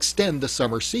to extend the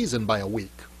summer season by a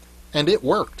week. And it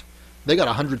worked. They got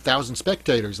 100,000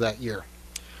 spectators that year.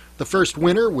 The first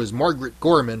winner was Margaret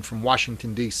Gorman from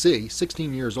Washington, D.C.,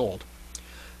 16 years old.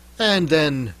 And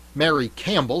then Mary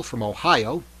Campbell from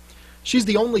Ohio. She's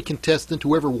the only contestant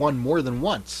who ever won more than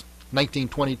once,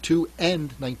 1922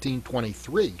 and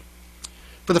 1923.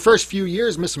 For the first few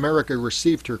years, Miss America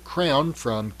received her crown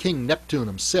from King Neptune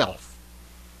himself.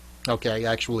 Okay,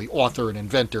 actually author and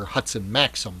inventor Hudson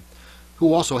Maxim,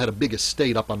 who also had a big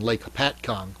estate up on Lake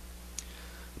Hopatcong.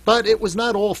 But it was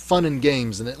not all fun and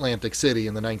games in Atlantic City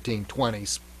in the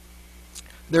 1920s.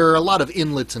 There are a lot of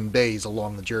inlets and bays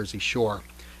along the Jersey Shore,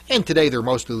 and today they're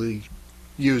mostly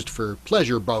used for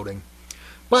pleasure boating.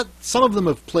 but some of them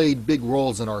have played big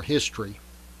roles in our history.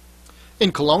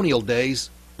 In colonial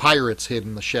days, pirates hid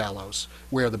in the shallows,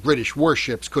 where the British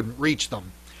warships couldn't reach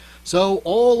them. So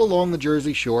all along the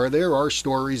Jersey Shore there are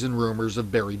stories and rumors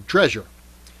of buried treasure.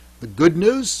 The good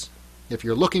news, if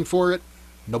you're looking for it,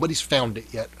 nobody's found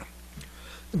it yet.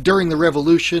 During the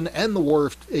Revolution and the War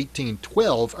of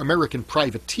 1812, American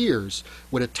privateers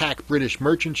would attack British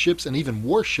merchant ships and even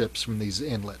warships from these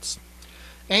inlets.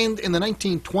 And in the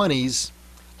 1920s,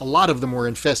 a lot of them were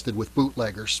infested with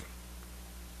bootleggers.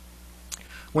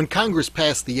 When Congress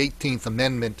passed the 18th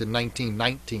Amendment in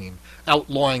 1919,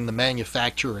 outlawing the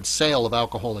manufacture and sale of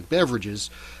alcoholic beverages,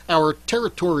 our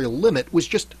territorial limit was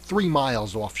just 3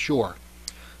 miles offshore.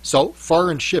 So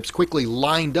foreign ships quickly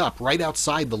lined up right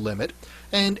outside the limit,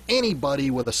 and anybody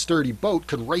with a sturdy boat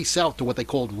could race out to what they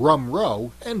called Rum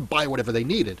Row and buy whatever they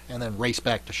needed, and then race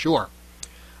back to shore.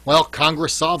 Well,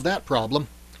 Congress solved that problem.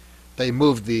 They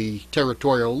moved the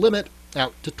territorial limit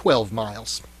out to 12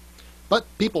 miles. But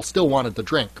people still wanted to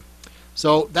drink.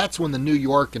 So that's when the New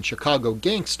York and Chicago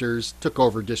gangsters took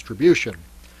over distribution.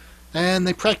 And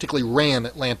they practically ran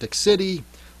Atlantic City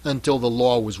until the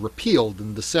law was repealed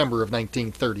in December of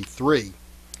 1933.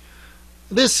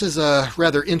 This is a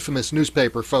rather infamous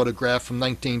newspaper photograph from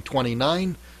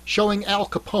 1929 showing Al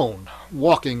Capone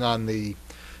walking on the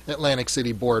Atlantic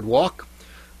City boardwalk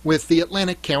with the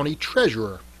Atlantic County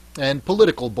Treasurer and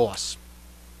political boss,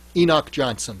 Enoch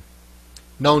Johnson,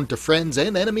 known to friends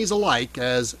and enemies alike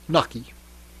as Nucky.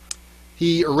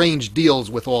 He arranged deals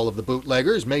with all of the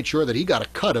bootleggers, made sure that he got a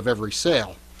cut of every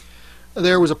sale.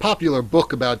 There was a popular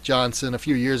book about Johnson a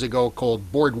few years ago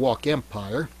called Boardwalk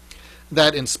Empire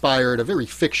that inspired a very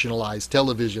fictionalized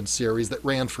television series that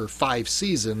ran for 5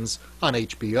 seasons on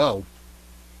HBO.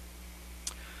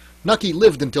 Nucky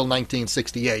lived until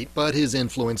 1968, but his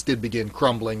influence did begin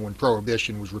crumbling when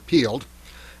Prohibition was repealed,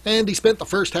 and he spent the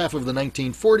first half of the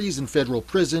 1940s in federal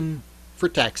prison for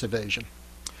tax evasion.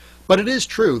 But it is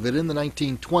true that in the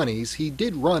 1920s he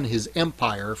did run his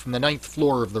empire from the 9th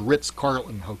floor of the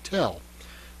Ritz-Carlton Hotel,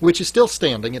 which is still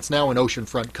standing. It's now an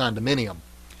oceanfront condominium.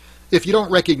 If you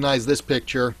don't recognize this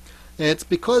picture, it's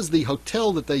because the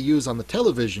hotel that they use on the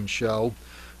television show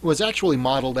was actually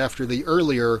modeled after the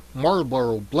earlier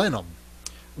Marlborough Blenheim,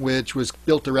 which was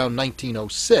built around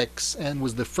 1906 and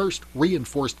was the first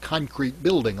reinforced concrete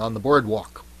building on the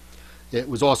boardwalk. It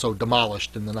was also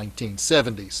demolished in the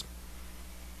 1970s.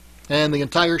 And the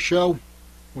entire show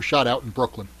was shot out in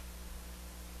Brooklyn.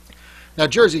 Now,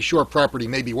 Jersey Shore property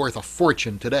may be worth a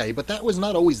fortune today, but that was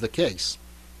not always the case.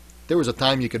 There was a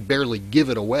time you could barely give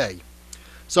it away.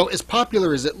 So as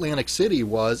popular as Atlantic City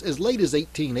was, as late as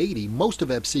 1880, most of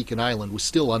Absecon Island was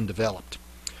still undeveloped.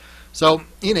 So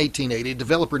in 1880, a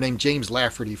developer named James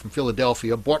Lafferty from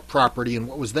Philadelphia bought property in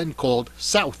what was then called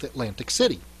South Atlantic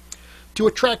City. To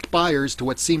attract buyers to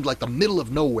what seemed like the middle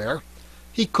of nowhere,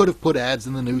 he could have put ads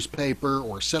in the newspaper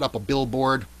or set up a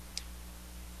billboard.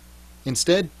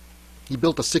 Instead, he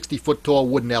built a 60-foot tall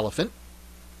wooden elephant,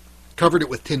 covered it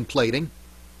with tin plating,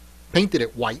 painted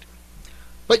it white.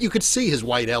 But you could see his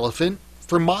white elephant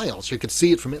for miles. You could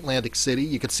see it from Atlantic City.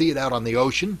 You could see it out on the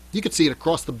ocean. You could see it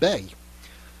across the bay.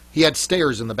 He had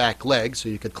stairs in the back legs so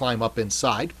you could climb up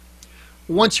inside.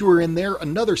 Once you were in there,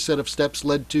 another set of steps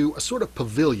led to a sort of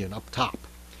pavilion up top.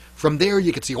 From there,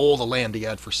 you could see all the land he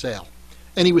had for sale.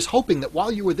 And he was hoping that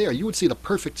while you were there, you would see the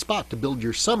perfect spot to build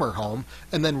your summer home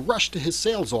and then rush to his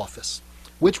sales office,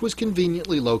 which was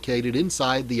conveniently located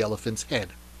inside the elephant's head.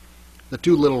 The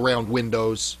 2 little round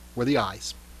windows were the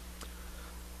eyes.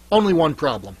 Only one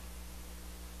problem.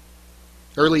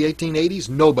 Early 1880s,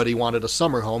 nobody wanted a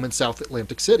summer home in South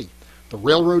Atlantic City. The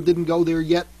railroad didn't go there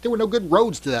yet. There were no good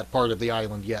roads to that part of the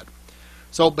island yet.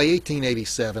 So by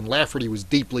 1887, Lafferty was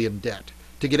deeply in debt.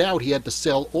 To get out, he had to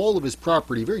sell all of his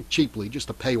property very cheaply just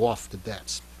to pay off the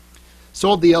debts.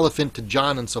 Sold the elephant to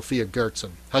John and Sophia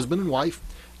Gertzen, husband and wife.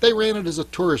 They ran it as a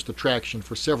tourist attraction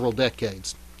for several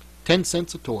decades. 10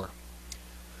 cents a tour.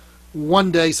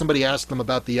 One day somebody asked them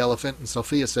about the elephant, and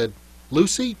Sophia said,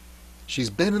 "Lucy, she's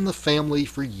been in the family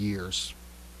for years."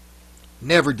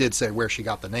 Never did say where she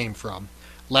got the name from.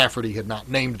 Lafferty had not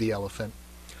named the elephant.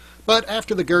 But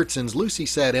after the Gertzens, Lucy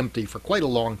sat empty for quite a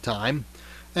long time,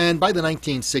 and by the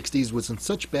 1960s was in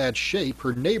such bad shape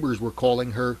her neighbors were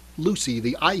calling her Lucy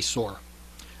the Eyesore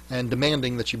and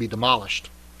demanding that she be demolished.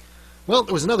 Well,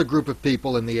 there was another group of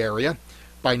people in the area.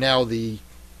 By now the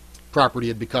property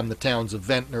had become the towns of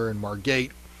Ventnor and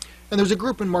Margate, and there was a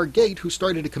group in Margate who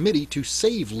started a committee to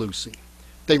save Lucy.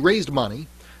 They raised money.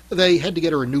 They had to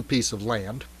get her a new piece of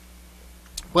land.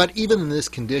 But even in this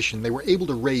condition, they were able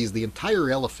to raise the entire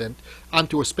elephant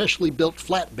onto a specially built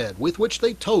flatbed with which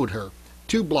they towed her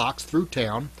 2 blocks through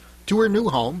town to her new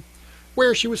home,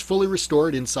 where she was fully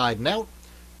restored inside and out.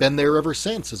 Been there ever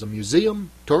since as a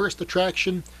museum, tourist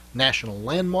attraction, national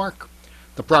landmark.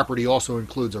 The property also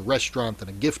includes a restaurant and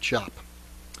a gift shop.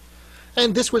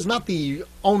 And this was not the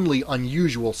only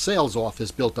unusual sales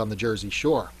office built on the Jersey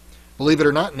Shore. Believe it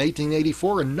or not, in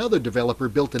 1884, another developer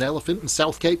built an elephant in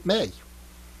South Cape May.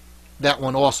 That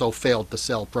one also failed to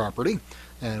sell property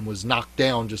and was knocked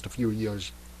down just a few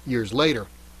years later.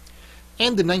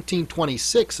 And in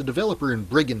 1926, a developer in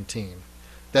Brigantine,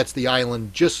 that's the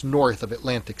island just north of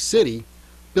Atlantic City,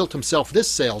 built himself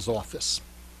this sales office.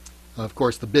 Of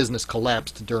course, the business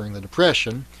collapsed during the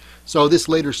Depression, so this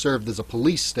later served as a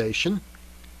police station.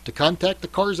 To contact the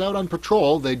cars out on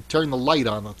patrol, they'd turn the light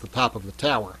on at the top of the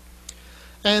tower.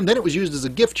 And then it was used as a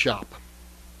gift shop.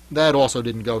 That also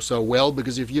didn't go so well,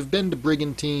 because if you've been to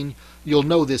Brigantine, you'll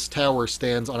know this tower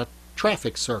stands on a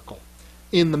traffic circle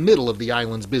in the middle of the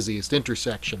island's busiest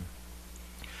intersection.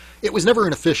 It was never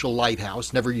an official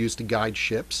lighthouse, never used to guide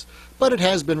ships, but it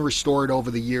has been restored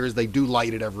over the years. They do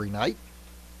light it every night.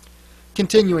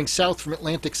 Continuing south from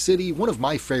Atlantic City, one of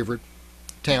my favorite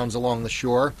towns along the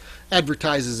shore,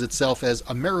 advertises itself as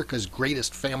America's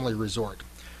greatest family resort.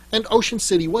 And Ocean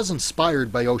City was inspired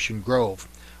by Ocean Grove.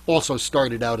 Also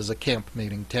started out as a camp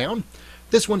mating town.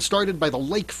 This one started by the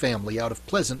Lake family out of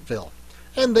Pleasantville.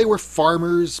 And they were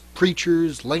farmers,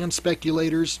 preachers, land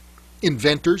speculators,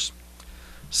 inventors.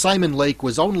 Simon Lake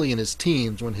was only in his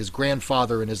teens when his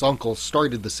grandfather and his uncle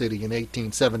started the city in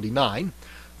 1879,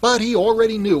 but he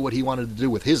already knew what he wanted to do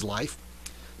with his life,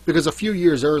 because a few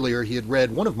years earlier he had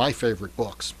read one of my favorite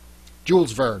books,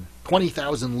 Jules Verne,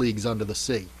 20,000 Leagues Under the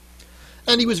Sea.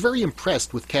 And he was very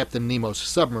impressed with Captain Nemo's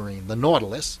submarine, the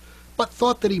Nautilus, but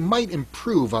thought that he might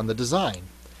improve on the design,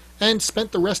 and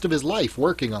spent the rest of his life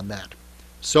working on that.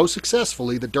 So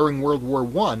successfully that during World War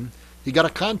I, he got a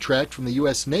contract from the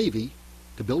U.S. Navy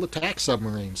to build attack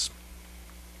submarines.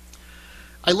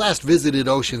 I last visited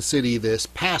Ocean City this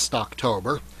past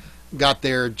October. Got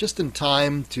there just in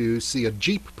time to see a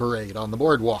Jeep parade on the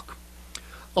boardwalk.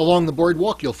 Along the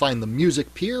boardwalk you'll find the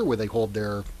Music Pier, where they hold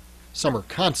their summer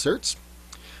concerts.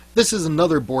 This is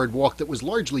another boardwalk that was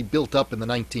largely built up in the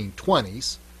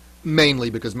 1920s,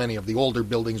 mainly because many of the older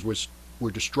buildings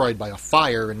were destroyed by a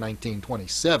fire in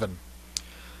 1927.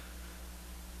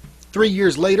 3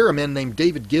 years later, a man named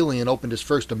David Gillian opened his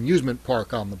first amusement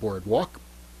park on the boardwalk.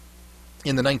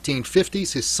 In the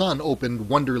 1950s, his son opened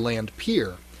Wonderland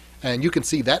Pier, and you can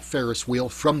see that Ferris wheel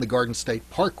from the Garden State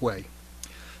Parkway.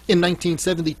 In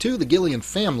 1972, the Gillian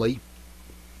family,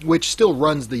 which still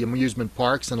runs the amusement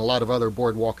parks and a lot of other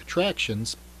boardwalk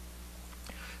attractions,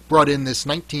 brought in this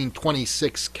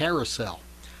 1926 carousel.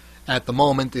 At the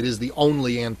moment, it is the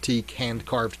only antique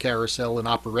hand-carved carousel in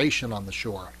operation on the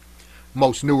shore.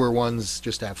 Most newer ones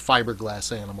just have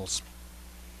fiberglass animals.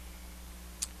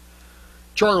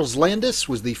 Charles Landis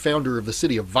was the founder of the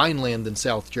city of Vineland in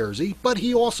South Jersey, but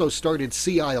he also started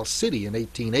Sea Isle City in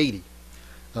 1880.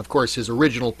 Of course, his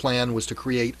original plan was to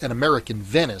create an American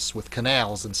Venice with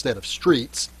canals instead of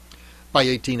streets. By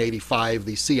 1885,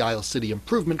 the Sea Isle City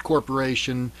Improvement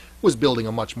Corporation was building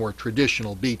a much more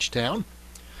traditional beach town.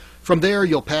 From there,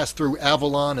 you'll pass through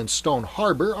Avalon and Stone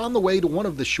Harbor on the way to one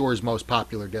of the shore's most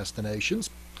popular destinations.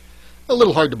 A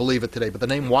little hard to believe it today, but the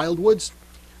name Wildwoods,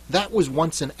 that was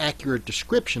once an accurate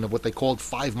description of what they called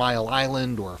 5 Mile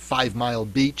Island or 5 Mile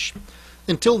Beach.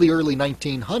 Until the early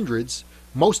 1900s,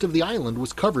 most of the island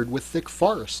was covered with thick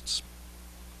forests.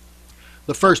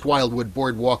 The first Wildwood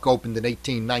Boardwalk opened in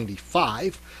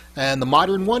 1895, and the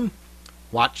modern one,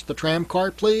 watch the tram car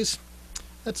please,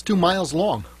 that's 2 miles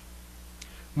long.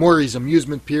 Morey's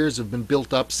amusement piers have been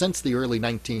built up since the early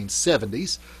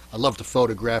 1970s. I love to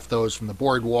photograph those from the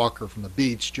boardwalk or from the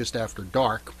beach just after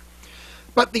dark.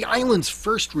 But the island's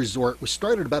first resort was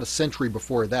started about a century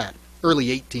before that, early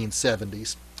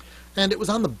 1870s, and it was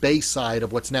on the bay side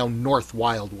of what's now North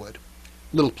Wildwood,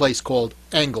 a little place called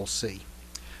Anglesey,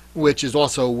 which is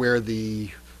also where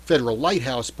the Federal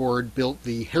Lighthouse Board built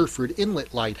the Hereford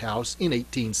Inlet Lighthouse in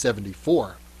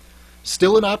 1874.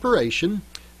 Still in operation.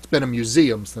 It's been a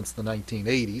museum since the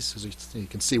 1980s, so you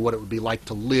can see what it would be like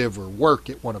to live or work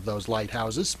at one of those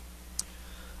lighthouses.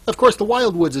 Of course, the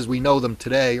Wildwoods as we know them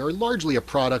today are largely a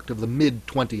product of the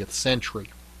mid-20th century.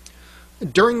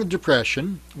 During the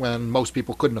Depression, when most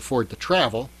people couldn't afford to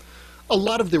travel, a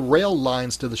lot of the rail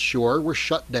lines to the shore were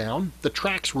shut down, the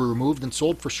tracks were removed and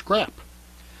sold for scrap.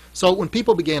 So when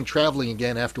people began traveling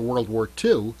again after World War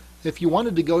II, if you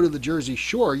wanted to go to the Jersey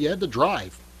Shore, you had to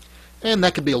drive. And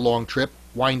that could be a long trip,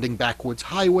 winding backwoods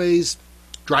highways,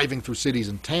 driving through cities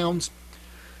and towns.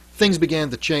 Things began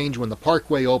to change when the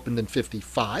Parkway opened in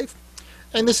 '55,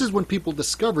 And this is when people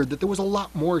discovered that there was a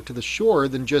lot more to the shore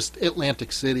than just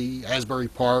Atlantic City, Asbury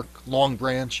Park, Long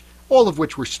Branch, all of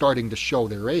which were starting to show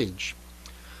their age.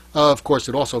 Of course,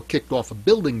 it also kicked off a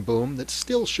building boom that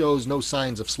still shows no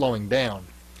signs of slowing down.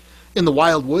 In the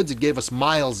Wildwoods, it gave us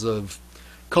miles of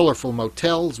colorful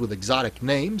motels with exotic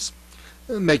names,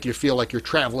 make you feel like you're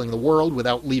traveling the world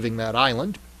without leaving that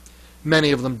island.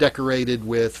 Many of them decorated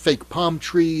with fake palm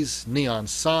trees, neon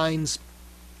signs.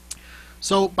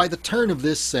 So by the turn of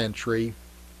this century,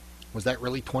 was that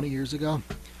really 20 years ago?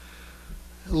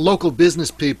 Local business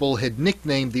people had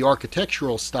nicknamed the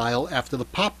architectural style after the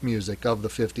pop music of the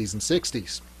 50s and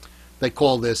 60s. They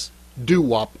call this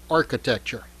doo-wop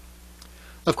architecture.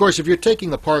 Of course, if you're taking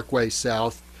the Parkway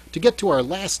south, to get to our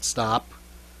last stop,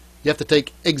 you have to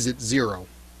take exit 0.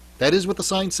 That is what the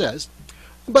sign says.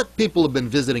 But people have been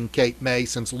visiting Cape May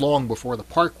since long before the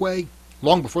Parkway,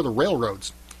 long before the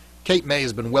railroads. Cape May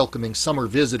has been welcoming summer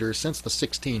visitors since the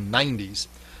 1690s.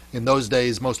 In those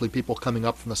days, mostly people coming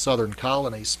up from the southern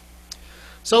colonies.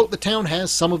 So the town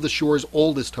has some of the shore's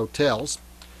oldest hotels.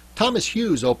 Thomas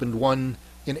Hughes opened one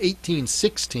in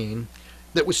 1816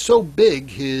 that was so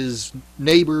big his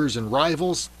neighbors and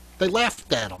rivals, they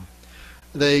laughed at him.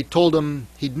 They told him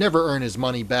he'd never earn his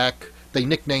money back. They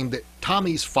nicknamed it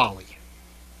Tommy's Folly.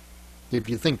 If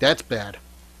you think that's bad,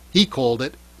 he called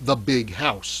it the Big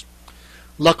House.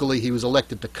 Luckily, he was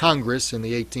elected to Congress in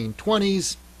the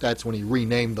 1820s. That's when he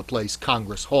renamed the place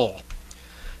Congress Hall.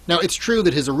 Now, it's true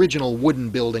that his original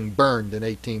wooden building burned in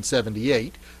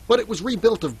 1878, but it was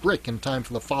rebuilt of brick in time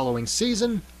for the following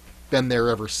season. Been there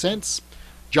ever since.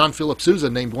 John Philip Sousa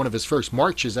named one of his first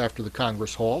marches after the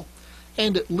Congress Hall,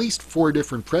 and at least 4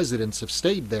 different presidents have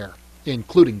stayed there,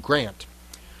 including Grant.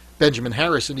 Benjamin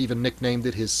Harrison even nicknamed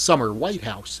it his Summer White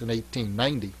House in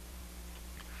 1890.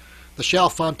 The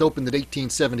Chalfont opened in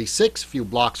 1876, a few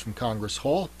blocks from Congress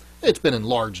Hall. It's been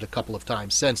enlarged a couple of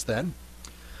times since then.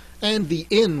 And the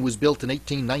Inn was built in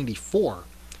 1894,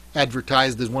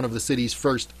 advertised as one of the city's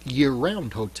first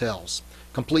year-round hotels,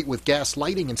 complete with gas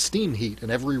lighting and steam heat in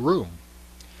every room.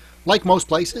 Like most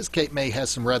places, Cape May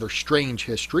has some rather strange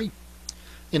history.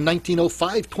 In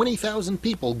 1905, 20,000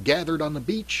 people gathered on the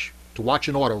beach to watch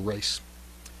an auto race.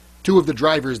 2 of the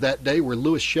drivers that day were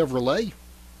Lewis Chevrolet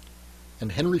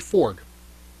and Henry Ford.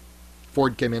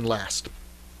 Ford came in last.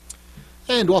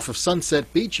 And off of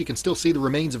Sunset Beach, you can still see the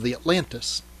remains of the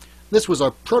Atlantis. This was a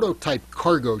prototype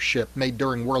cargo ship made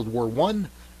during World War I,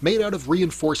 made out of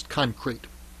reinforced concrete.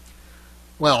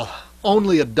 Well,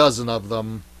 only a dozen of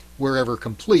them were ever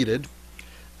completed,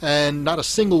 and not a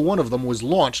single one of them was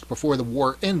launched before the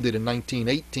war ended in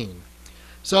 1918.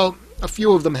 So, a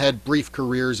few of them had brief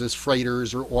careers as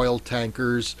freighters or oil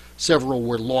tankers, several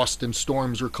were lost in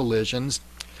storms or collisions,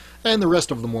 and the rest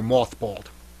of them were mothballed.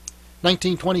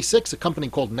 1926, a company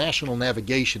called National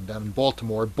Navigation down in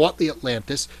Baltimore bought the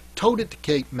Atlantis, towed it to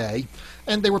Cape May,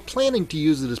 and they were planning to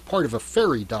use it as part of a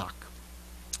ferry dock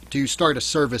to start a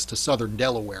service to southern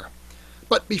Delaware.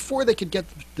 But before they could get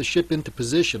the ship into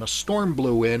position, a storm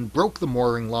blew in, broke the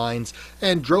mooring lines,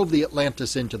 and drove the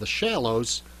Atlantis into the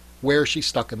shallows, where she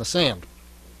stuck in the sand.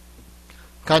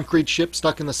 Concrete ship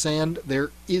stuck in the sand,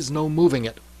 there is no moving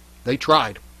it. They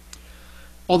tried.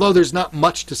 Although there's not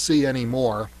much to see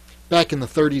anymore, back in the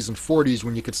 30s and 40s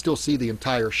when you could still see the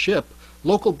entire ship,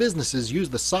 local businesses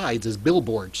used the sides as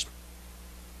billboards.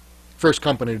 First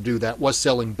company to do that was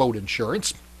selling boat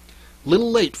insurance.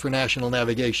 Little late for National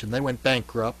Navigation. They went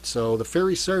bankrupt, so the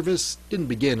ferry service didn't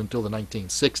begin until the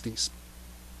 1960s.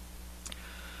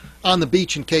 On the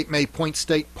beach in Cape May Point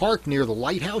State Park near the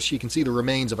lighthouse, you can see the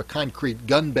remains of a concrete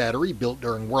gun battery built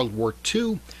during World War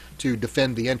II to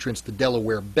defend the entrance to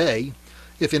Delaware Bay.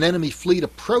 If an enemy fleet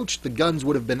approached, the guns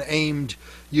would have been aimed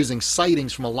using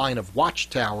sightings from a line of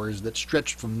watchtowers that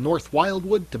stretched from North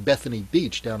Wildwood to Bethany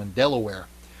Beach down in Delaware.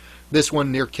 This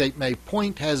one near Cape May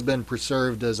Point has been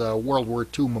preserved as a World War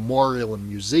II memorial and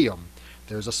museum.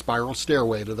 There's a spiral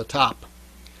stairway to the top.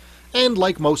 And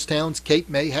like most towns, Cape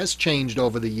May has changed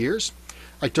over the years.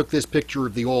 I took this picture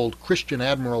of the old Christian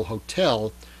Admiral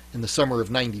Hotel in the summer of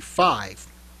 '95.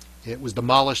 It was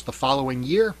demolished the following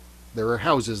year. There are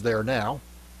houses there now.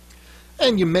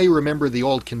 And you may remember the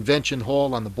old convention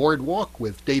hall on the boardwalk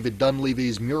with David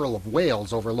Dunleavy's mural of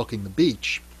whales overlooking the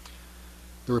beach.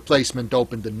 The replacement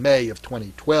opened in May of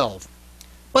 2012.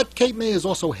 But Cape May has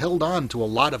also held on to a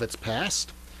lot of its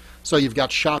past. So you've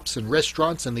got shops and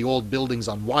restaurants in the old buildings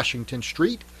on Washington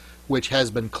Street, which has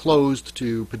been closed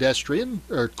to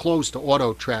closed to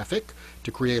auto traffic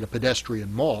to create a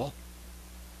pedestrian mall.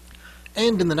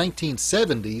 And in the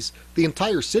 1970s, the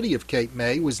entire city of Cape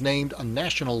May was named a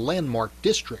National Landmark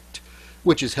District,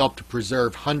 which has helped to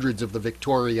preserve hundreds of the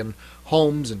Victorian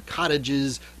homes and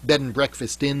cottages, bed and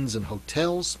breakfast inns and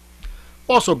hotels.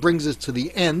 Also brings us to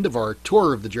the end of our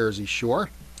tour of the Jersey Shore.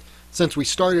 Since we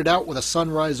started out with a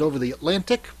sunrise over the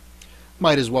Atlantic,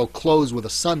 might as well close with a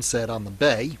sunset on the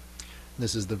bay.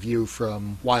 This is the view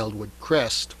from Wildwood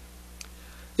Crest.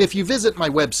 If you visit my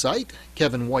website,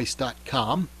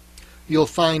 kevinwoyce.com, you'll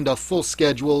find a full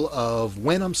schedule of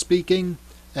when I'm speaking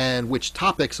and which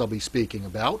topics I'll be speaking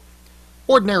about.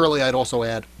 Ordinarily, I'd also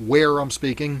add where I'm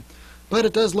speaking, but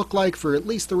it does look like for at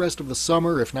least the rest of the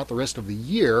summer, if not the rest of the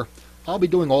year, I'll be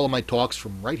doing all of my talks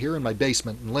from right here in my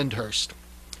basement in Lyndhurst.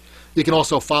 You can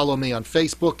also follow me on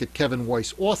Facebook at Kevin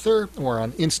Woyce Author or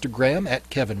on Instagram at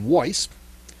Kevin Woyce.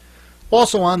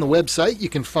 Also on the website, you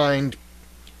can find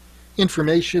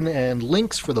information and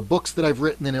links for the books that I've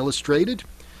written and illustrated,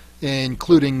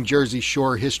 including Jersey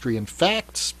Shore History and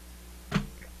Facts,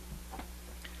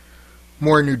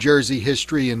 more New Jersey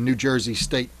history and New Jersey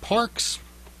state parks.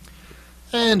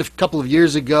 And a couple of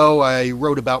years ago, I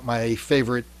wrote about my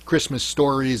favorite Christmas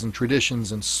stories and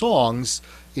traditions and songs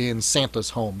in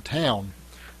Santa's hometown.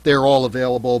 They're all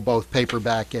available, both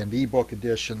paperback and ebook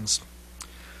editions.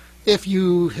 If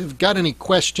you have got any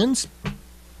questions,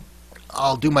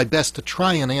 I'll do my best to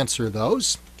try and answer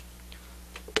those.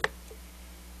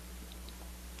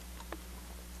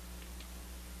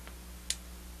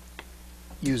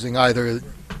 Using either,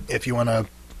 if you want to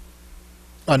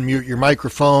unmute your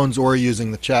microphones or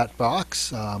using the chat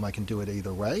box, I can do it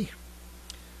either way.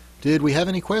 Did we have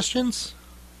any questions?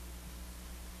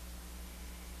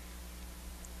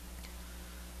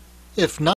 If not,